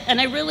class yet,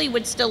 and I really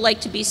would still like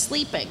to be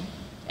sleeping.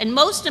 And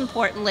most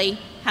importantly,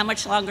 how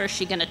much longer is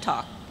she going to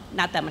talk?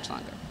 Not that much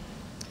longer.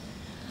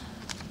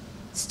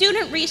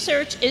 Student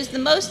research is the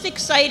most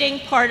exciting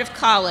part of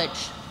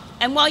college,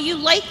 and while you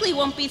likely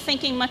won't be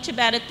thinking much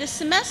about it this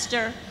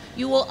semester,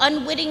 you will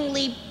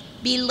unwittingly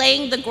be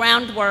laying the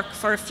groundwork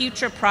for a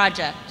future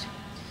project.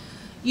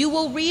 You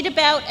will read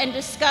about and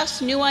discuss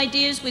new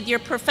ideas with your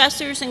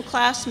professors and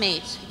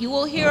classmates. You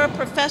will hear a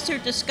professor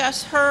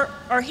discuss her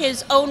or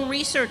his own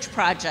research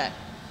project.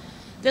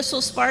 This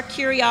will spark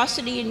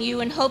curiosity in you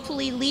and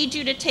hopefully lead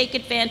you to take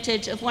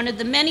advantage of one of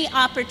the many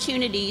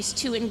opportunities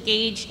to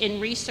engage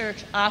in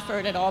research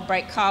offered at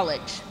Albright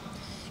College.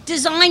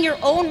 Design your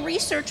own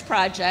research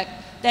project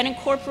that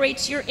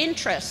incorporates your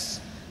interests.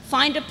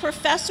 Find a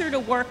professor to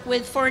work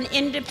with for an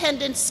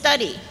independent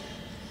study.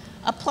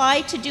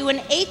 Apply to do an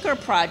ACRE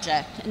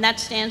project, and that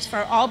stands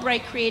for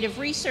Albright Creative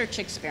Research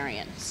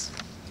Experience.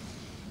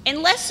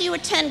 Unless you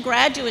attend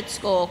graduate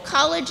school,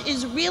 college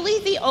is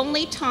really the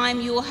only time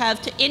you will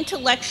have to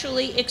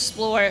intellectually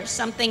explore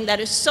something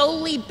that is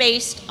solely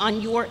based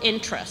on your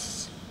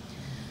interests.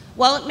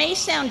 While it may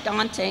sound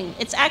daunting,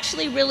 it's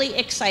actually really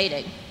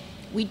exciting.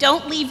 We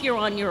don't leave you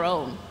on your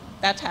own.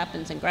 That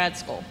happens in grad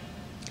school.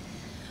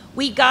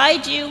 We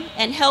guide you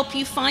and help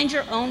you find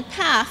your own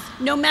path,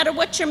 no matter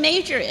what your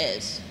major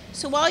is.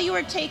 So while you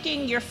are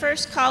taking your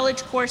first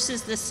college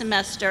courses this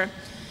semester,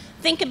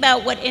 think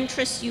about what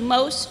interests you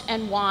most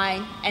and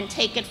why, and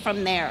take it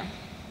from there.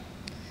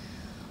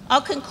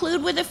 I'll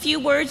conclude with a few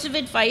words of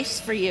advice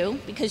for you,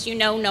 because you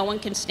know no one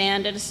can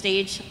stand at a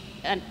stage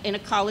in a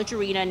college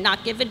arena and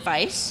not give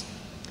advice.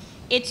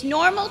 It's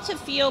normal to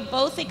feel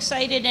both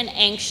excited and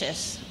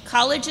anxious.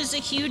 College is a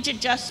huge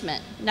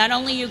adjustment. Not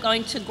only are you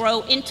going to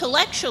grow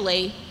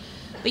intellectually,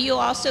 but you'll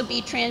also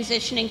be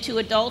transitioning to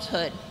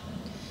adulthood.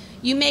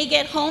 You may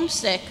get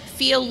homesick,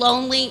 feel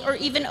lonely, or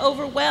even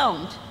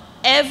overwhelmed.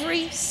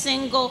 Every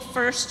single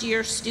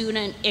first-year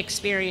student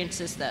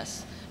experiences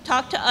this.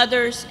 Talk to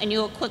others, and you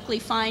will quickly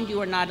find you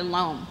are not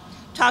alone.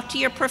 Talk to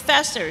your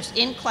professors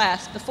in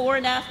class, before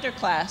and after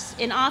class,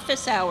 in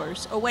office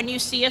hours, or when you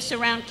see us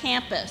around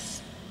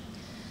campus.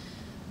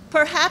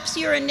 Perhaps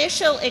your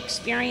initial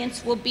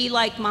experience will be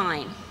like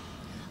mine.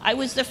 I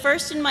was the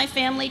first in my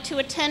family to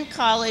attend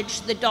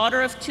college, the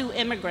daughter of 2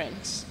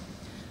 immigrants.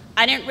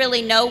 I didn't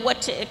really know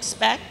what to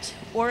expect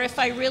or if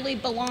I really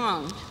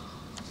belonged.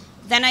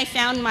 Then I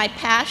found my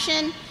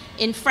passion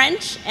in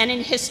French and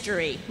in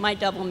history, my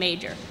double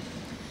major.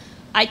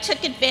 I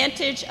took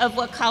advantage of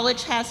what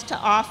college has to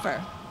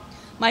offer.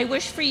 My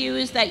wish for you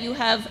is that you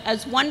have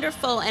as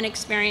wonderful an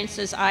experience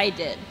as I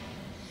did.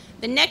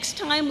 The next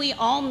time we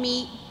all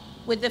meet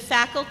with the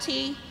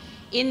faculty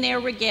in their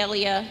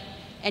regalia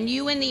and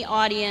you in the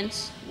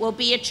audience will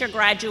be at your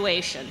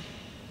graduation.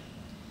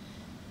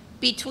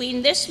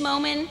 Between this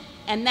moment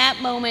and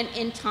that moment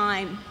in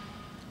time,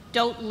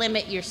 don't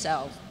limit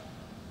yourself.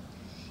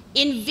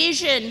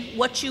 Envision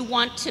what you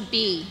want to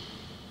be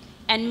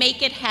and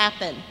make it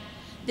happen.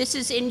 This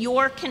is in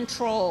your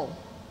control.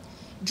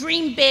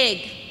 Dream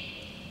big.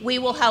 We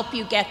will help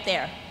you get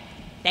there.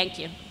 Thank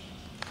you.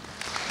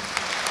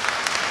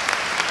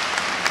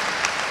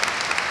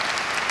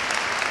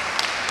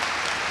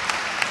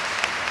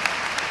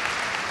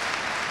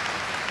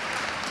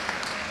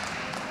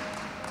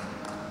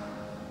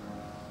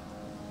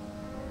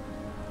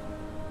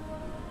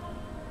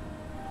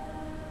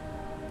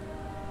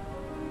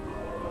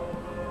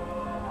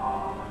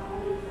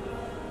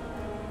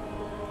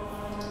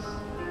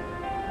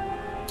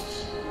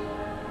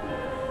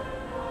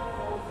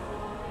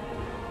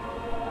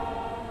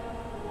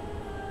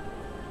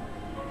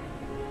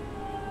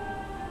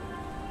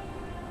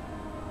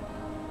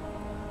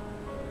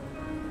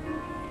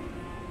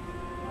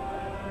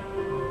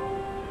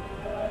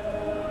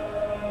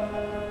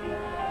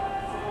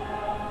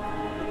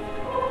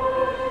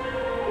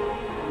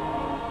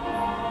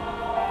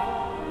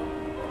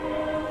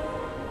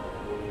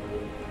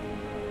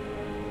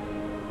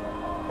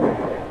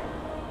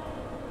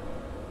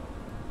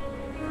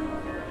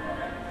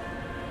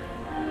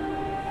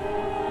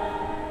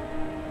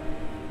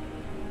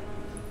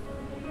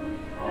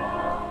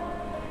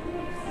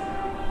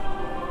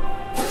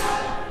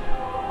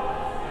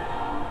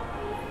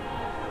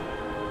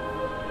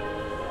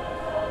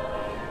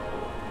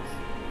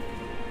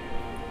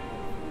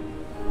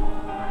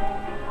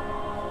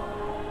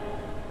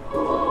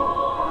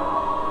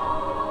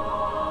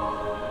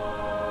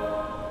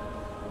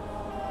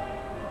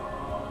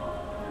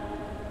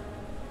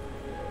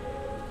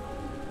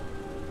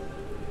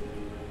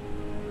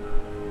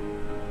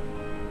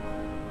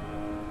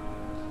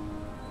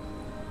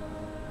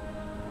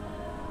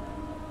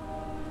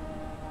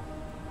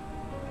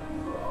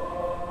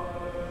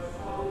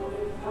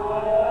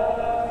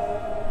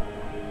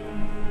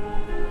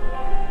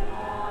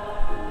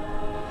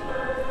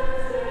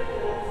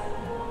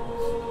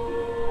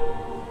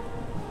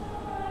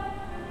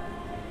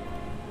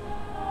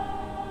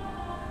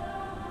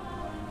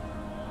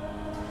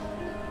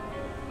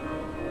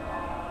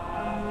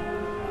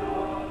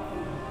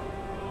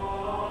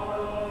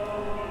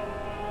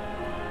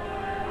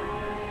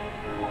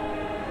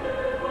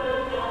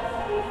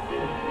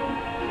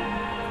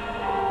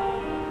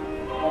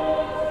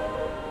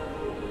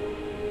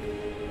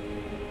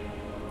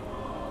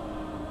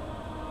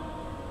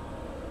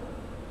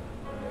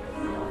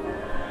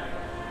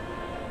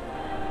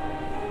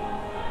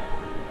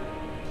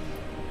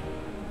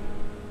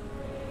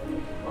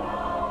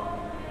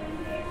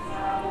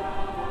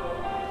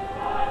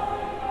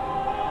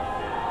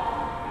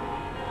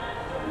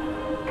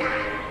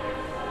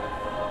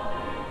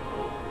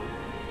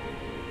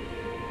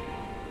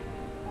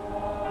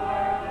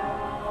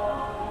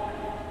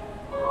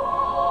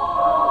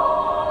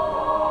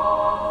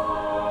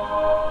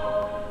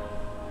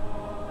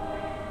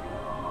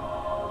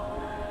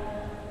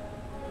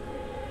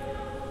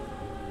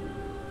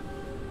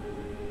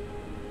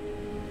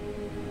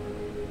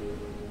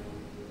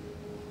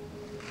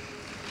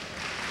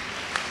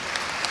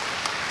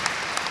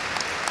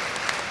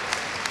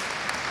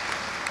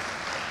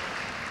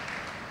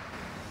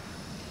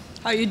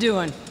 How you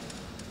doing?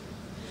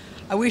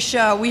 I wish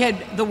we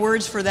had the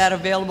words for that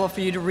available for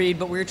you to read,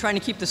 but we were trying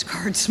to keep this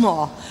card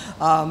small.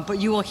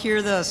 But you will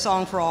hear the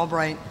song for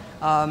Albright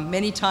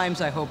many times,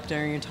 I hope,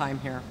 during your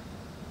time here.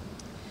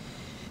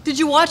 Did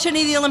you watch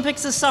any of the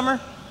Olympics this summer?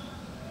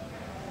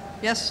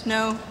 Yes?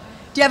 No?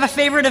 Do you have a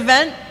favorite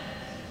event?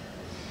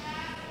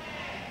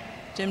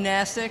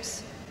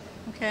 Gymnastics.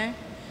 Okay.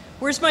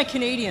 Where's my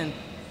Canadian?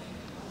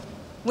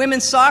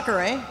 Women's soccer,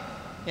 eh?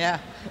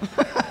 Yeah.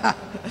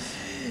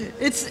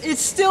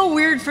 It's still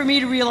weird for me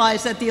to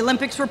realize that the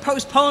Olympics were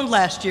postponed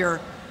last year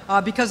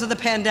because of the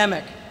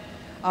pandemic.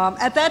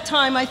 At that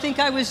time, I think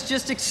I was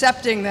just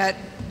accepting that,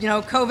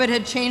 COVID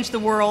had changed the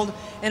world,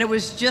 and it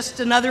was just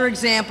another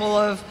example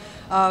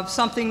of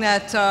something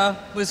that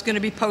was going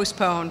to be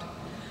postponed.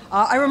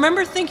 I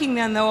remember thinking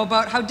then, though,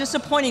 about how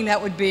disappointing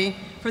that would be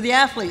for the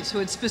athletes who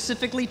had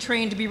specifically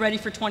trained to be ready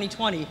for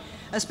 2020,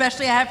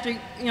 especially after,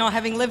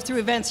 having lived through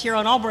events here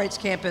on Albright's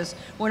campus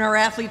when our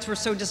athletes were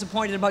so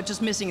disappointed about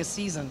just missing a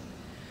season.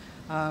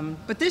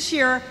 But this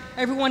year,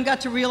 everyone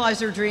got to realize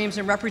their dreams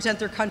and represent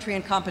their country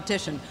in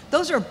competition.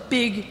 Those are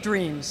big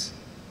dreams.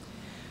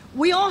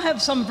 We all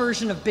have some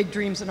version of big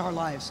dreams in our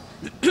lives.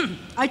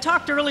 I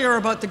talked earlier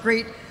about the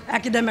great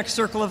academic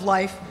circle of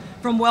life,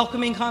 from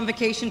welcoming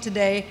convocation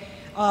today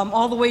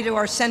all the way to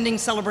our sending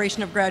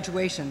celebration of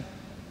graduation.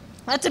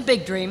 That's a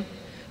big dream,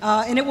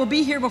 and it will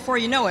be here before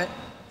you know it.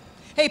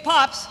 Hey,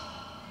 Pops.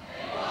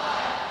 Hey,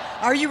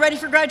 Pops. Are you ready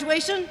for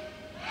graduation?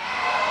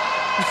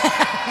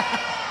 Yeah.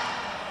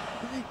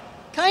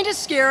 Kind of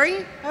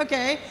scary,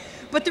 okay.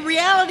 But the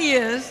reality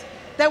is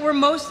that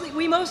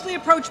we mostly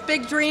approach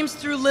big dreams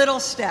through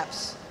little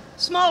steps,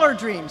 smaller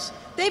dreams.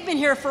 They've been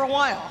here for a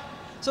while,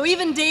 so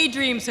even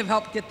daydreams have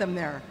helped get them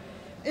there.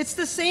 It's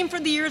the same for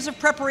the years of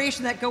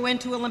preparation that go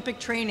into Olympic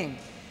training.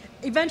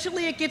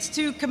 Eventually it gets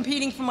to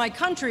competing for my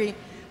country,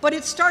 but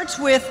it starts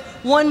with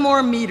one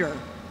more meter,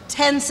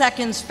 10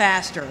 seconds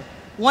faster,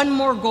 one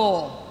more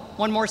goal,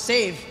 one more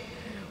save,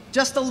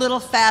 just a little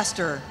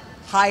faster,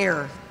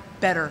 higher,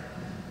 better.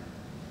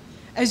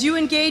 As you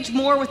engage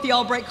more with the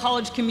Albright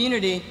College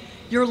community,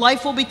 your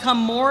life will become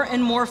more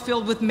and more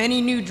filled with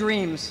many new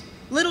dreams,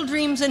 little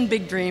dreams and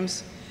big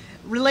dreams,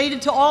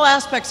 related to all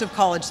aspects of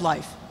college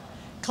life: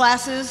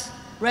 classes,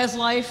 res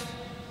life,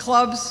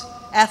 clubs,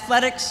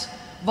 athletics,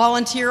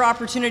 volunteer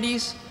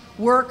opportunities,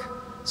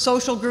 work,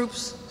 social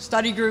groups,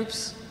 study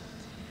groups.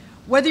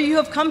 Whether you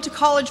have come to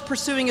college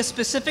pursuing a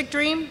specific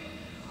dream,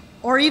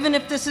 or even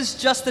if this is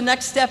just the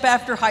next step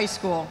after high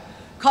school,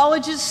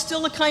 college is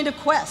still a kind of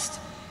quest,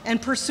 and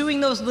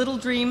pursuing those little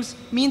dreams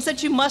means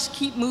that you must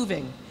keep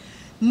moving.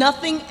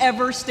 Nothing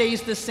ever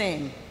stays the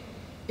same.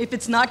 If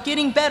it's not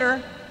getting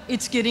better,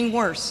 it's getting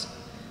worse.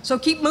 So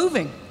keep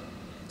moving.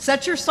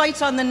 Set your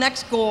sights on the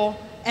next goal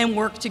and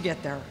work to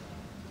get there.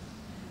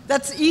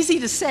 That's easy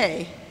to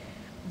say,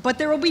 but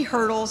there will be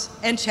hurdles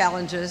and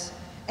challenges,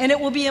 and it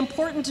will be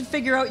important to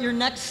figure out your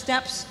next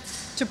steps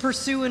to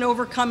pursue in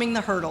overcoming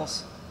the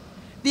hurdles.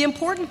 The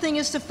important thing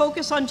is to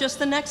focus on just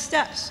the next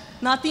steps,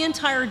 not the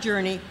entire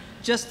journey,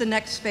 just the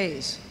next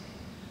phase.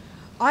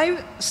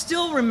 I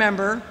still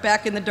remember,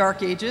 back in the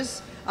dark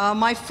ages,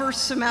 my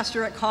first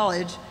semester at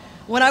college,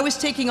 when I was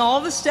taking all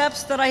the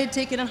steps that I had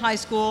taken in high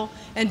school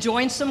and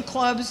joined some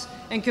clubs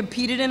and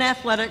competed in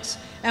athletics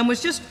and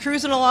was just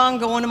cruising along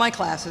going to my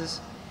classes.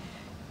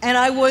 And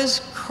I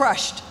was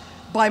crushed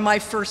by my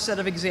first set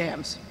of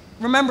exams.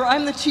 Remember,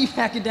 I'm the chief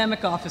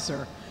academic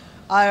officer.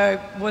 I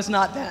was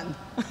not then.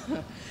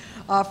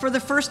 For the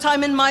first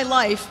time in my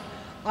life,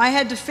 I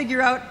had to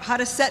figure out how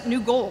to set new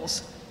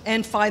goals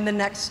and find the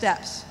next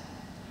steps.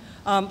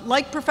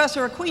 Like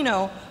Professor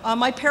Aquino,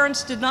 my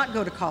parents did not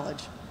go to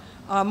college.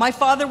 My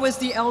father was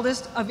the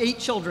eldest of 8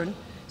 children,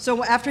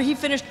 so after he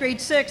finished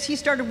grade 6, he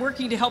started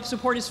working to help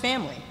support his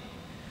family.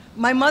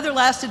 My mother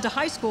lasted to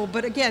high school,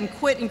 but again,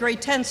 quit in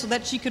grade 10 so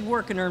that she could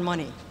work and earn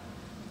money.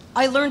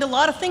 I learned a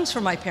lot of things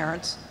from my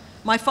parents.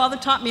 My father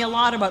taught me a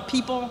lot about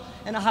people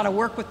and how to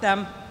work with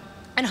them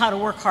and how to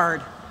work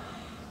hard.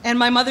 And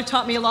my mother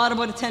taught me a lot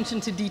about attention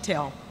to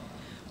detail.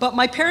 But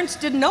my parents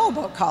didn't know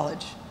about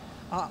college.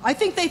 I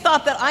think they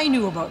thought that I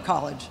knew about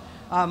college.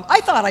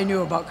 I thought I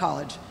knew about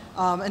college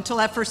until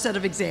that first set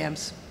of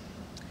exams.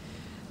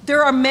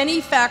 There are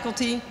many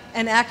faculty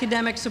and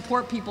academic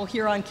support people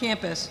here on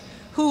campus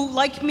who,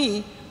 like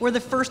me, were the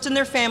first in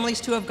their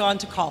families to have gone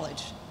to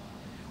college.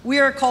 We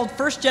are called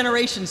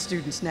first-generation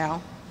students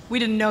now. We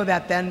didn't know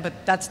that then,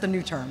 but that's the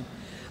new term.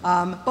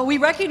 But we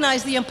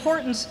recognize the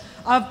importance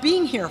of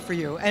being here for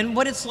you and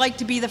what it's like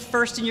to be the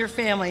first in your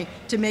family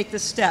to make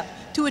this step,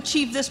 to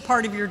achieve this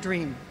part of your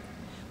dream.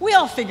 We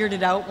all figured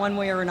it out one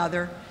way or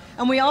another,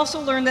 and we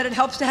also learned that it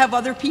helps to have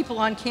other people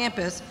on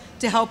campus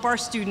to help our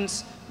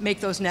students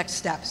make those next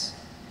steps.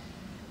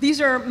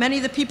 These are many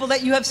of the people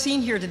that you have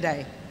seen here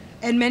today,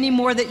 and many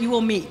more that you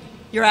will meet: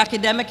 your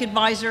academic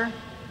advisor,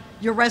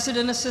 your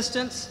resident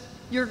assistants,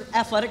 your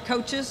athletic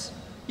coaches,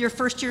 your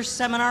first-year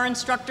seminar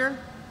instructor,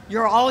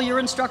 all your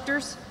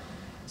instructors,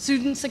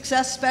 student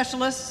success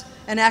specialists,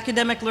 and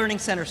academic learning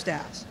center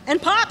staffs.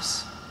 And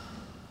Pops!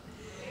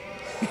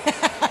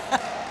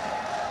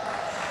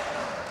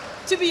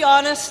 to be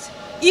honest,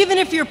 even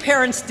if your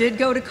parents did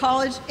go to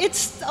college,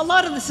 a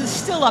lot of this is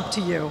still up to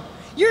you.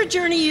 Your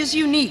journey is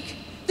unique.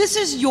 This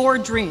is your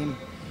dream.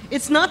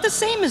 It's not the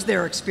same as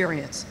their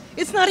experience.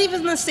 It's not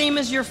even the same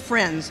as your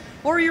friends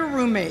or your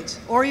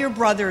roommates or your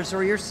brothers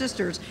or your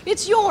sisters.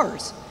 It's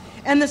yours.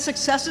 And the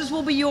successes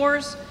will be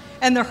yours,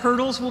 and the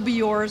hurdles will be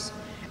yours,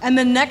 and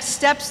the next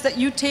steps that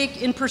you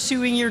take in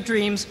pursuing your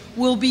dreams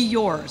will be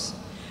yours.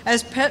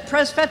 As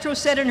Pres Petro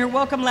said in her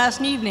welcome last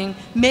evening,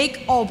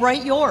 make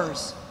Albright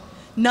yours.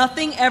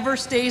 Nothing ever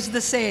stays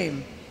the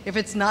same. If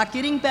it's not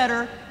getting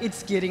better,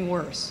 it's getting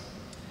worse.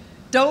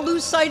 Don't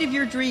lose sight of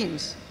your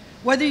dreams.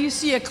 Whether you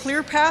see a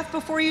clear path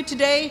before you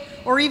today,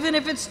 or even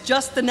if it's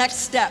just the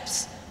next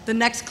steps, the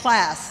next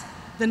class,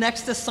 the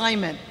next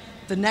assignment,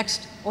 the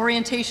next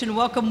orientation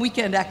welcome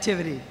weekend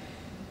activity,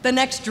 the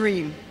next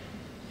dream.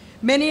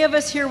 Many of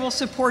us here will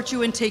support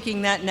you in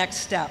taking that next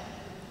step.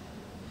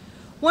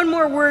 One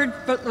more word,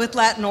 but with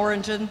Latin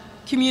origin,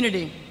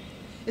 community.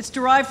 It's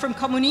derived from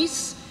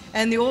communis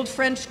and the Old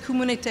French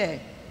communauté.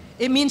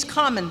 It means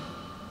common.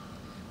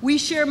 We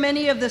share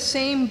many of the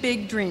same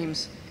big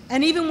dreams,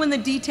 and even when the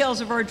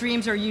details of our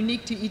dreams are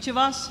unique to each of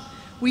us,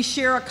 we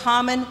share a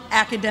common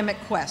academic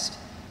quest,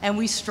 and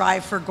we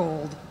strive for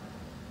gold.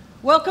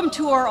 Welcome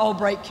to our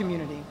Albright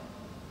community.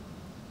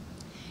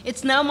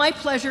 It's now my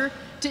pleasure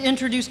to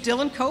introduce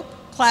Dylan Cope,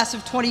 class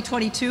of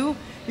 2022,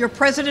 your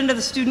president of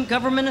the Student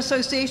Government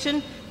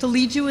Association, to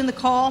lead you in the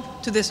call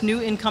to this new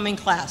incoming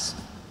class.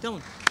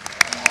 Dylan.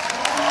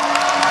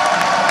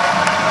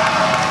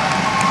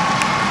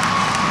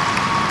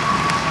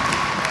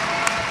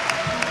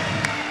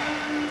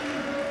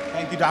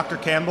 Thank you, Dr.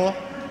 Campbell.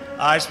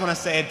 I just want to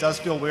say it does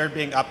feel weird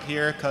being up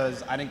here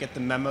because I didn't get the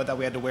memo that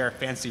we had to wear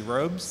fancy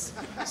robes.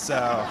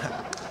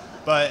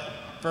 But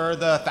for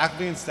the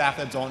faculty and staff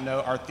that don't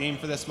know, our theme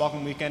for this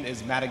welcome weekend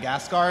is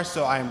Madagascar,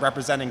 so I am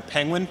representing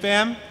Penguin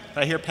Fam. Did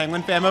I hear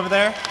Penguin Fam over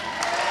there?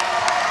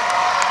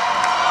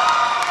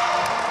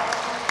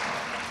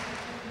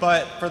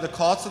 But for the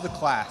call to the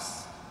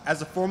class,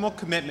 as a formal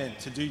commitment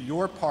to do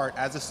your part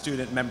as a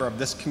student member of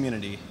this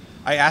community,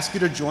 I ask you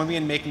to join me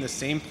in making the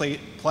same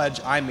pledge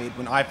I made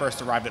when I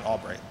first arrived at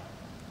Albright.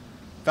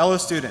 Fellow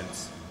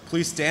students,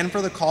 please stand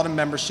for the call to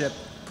membership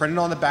printed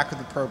on the back of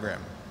the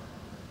program.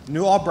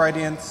 New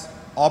Albrightians,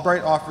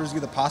 Albright offers you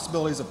the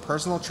possibilities of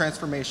personal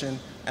transformation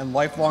and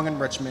lifelong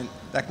enrichment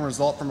that can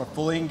result from a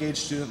fully engaged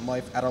student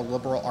life at a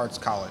liberal arts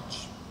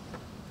college.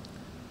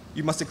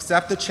 You must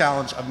accept the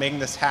challenge of making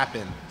this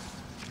happen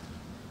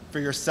for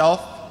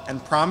yourself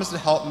and promise to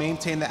help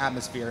maintain the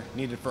atmosphere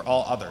needed for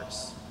all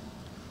others.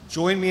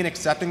 Join me in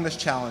accepting this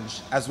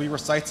challenge as we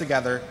recite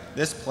together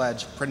this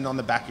pledge printed on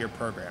the back of your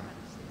program.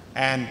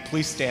 And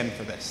please stand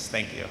for this.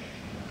 Thank you.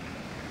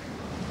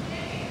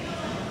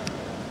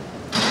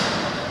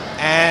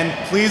 And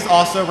please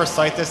also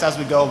recite this as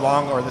we go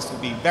along, or this will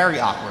be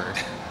very awkward.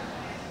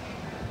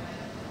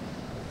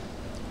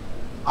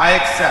 I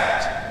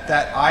accept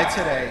that I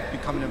today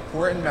become an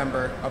important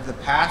member of the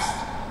past,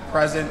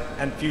 present,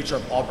 and future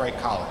of Albright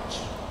College.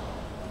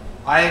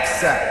 I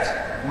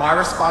accept my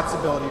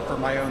responsibility for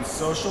my own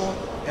social,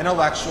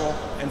 intellectual,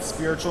 and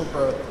spiritual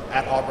growth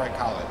at Albright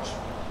College.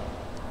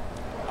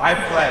 I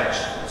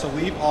pledge to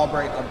leave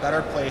Albright a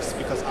better place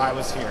because I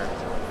was here.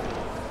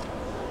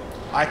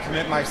 I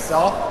commit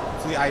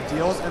myself to the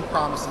ideals and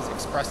promises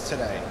expressed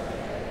today.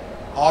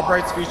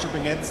 Albright's future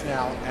begins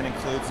now and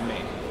includes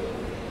me.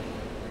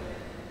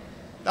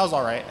 That was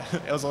all right.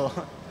 It was a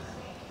little.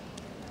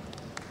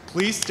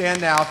 Please stand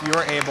now if you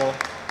are able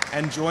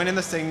and join in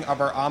the singing of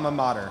our alma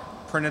mater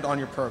printed on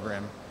your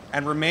program,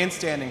 and remain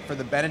standing for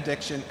the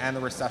benediction and the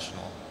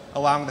recessional,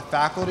 allowing the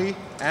faculty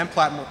and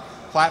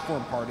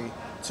platform party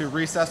to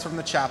recess from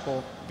the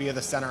chapel via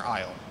the center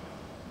aisle.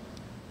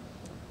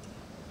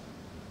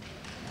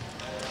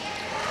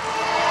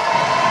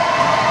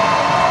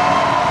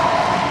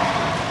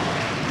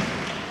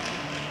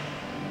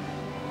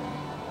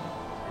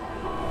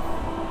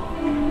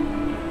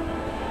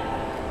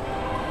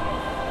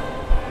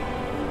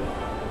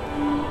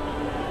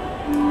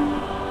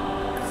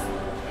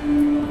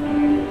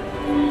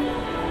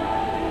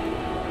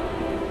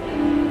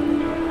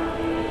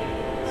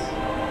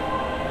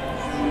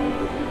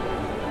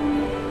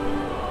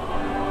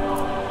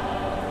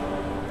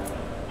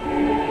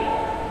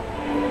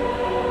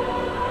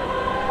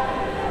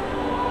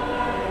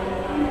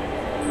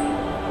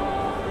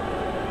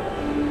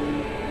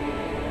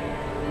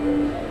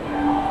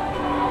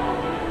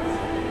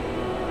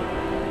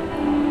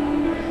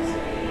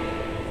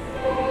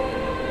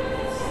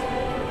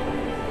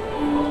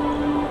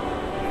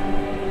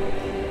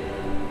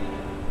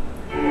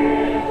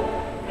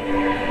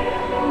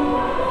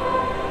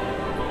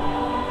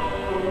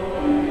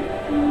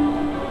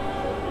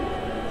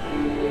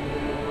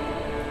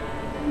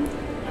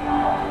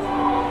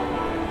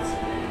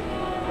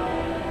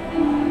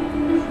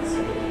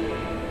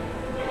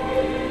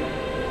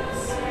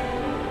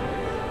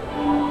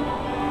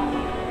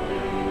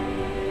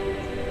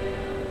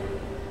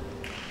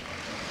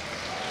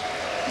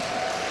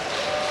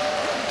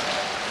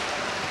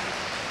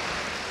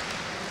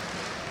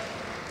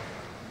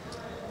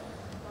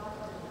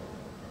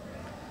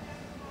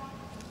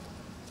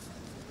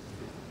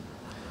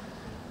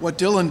 What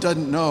Dylan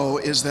doesn't know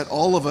is that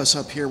all of us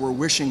up here were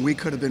wishing we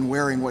could have been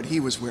wearing what he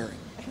was wearing.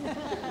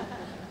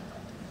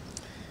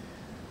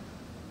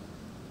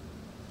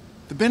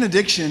 The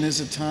benediction is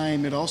a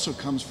time, it also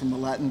comes from the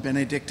Latin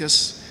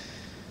benedictus,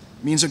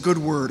 means a good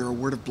word or a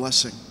word of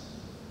blessing.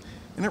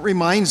 And it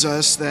reminds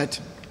us that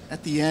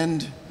at the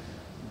end,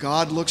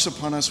 God looks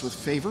upon us with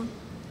favor,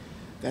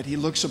 that he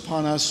looks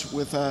upon us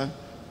with a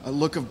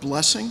look of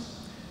blessing,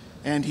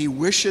 and he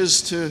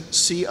wishes to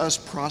see us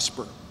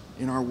prosper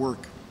in our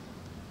work.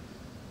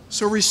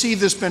 So receive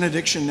this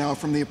benediction now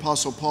from the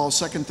Apostle Paul,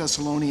 2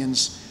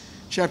 Thessalonians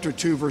chapter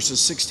 2,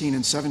 verses 16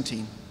 and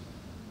 17.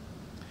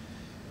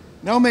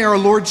 Now may our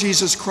Lord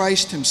Jesus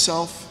Christ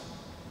himself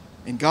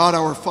and God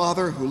our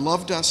Father, who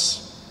loved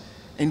us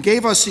and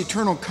gave us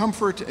eternal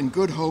comfort and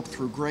good hope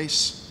through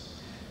grace,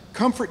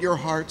 comfort your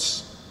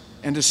hearts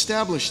and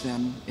establish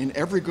them in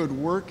every good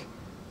work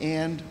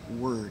and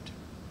word.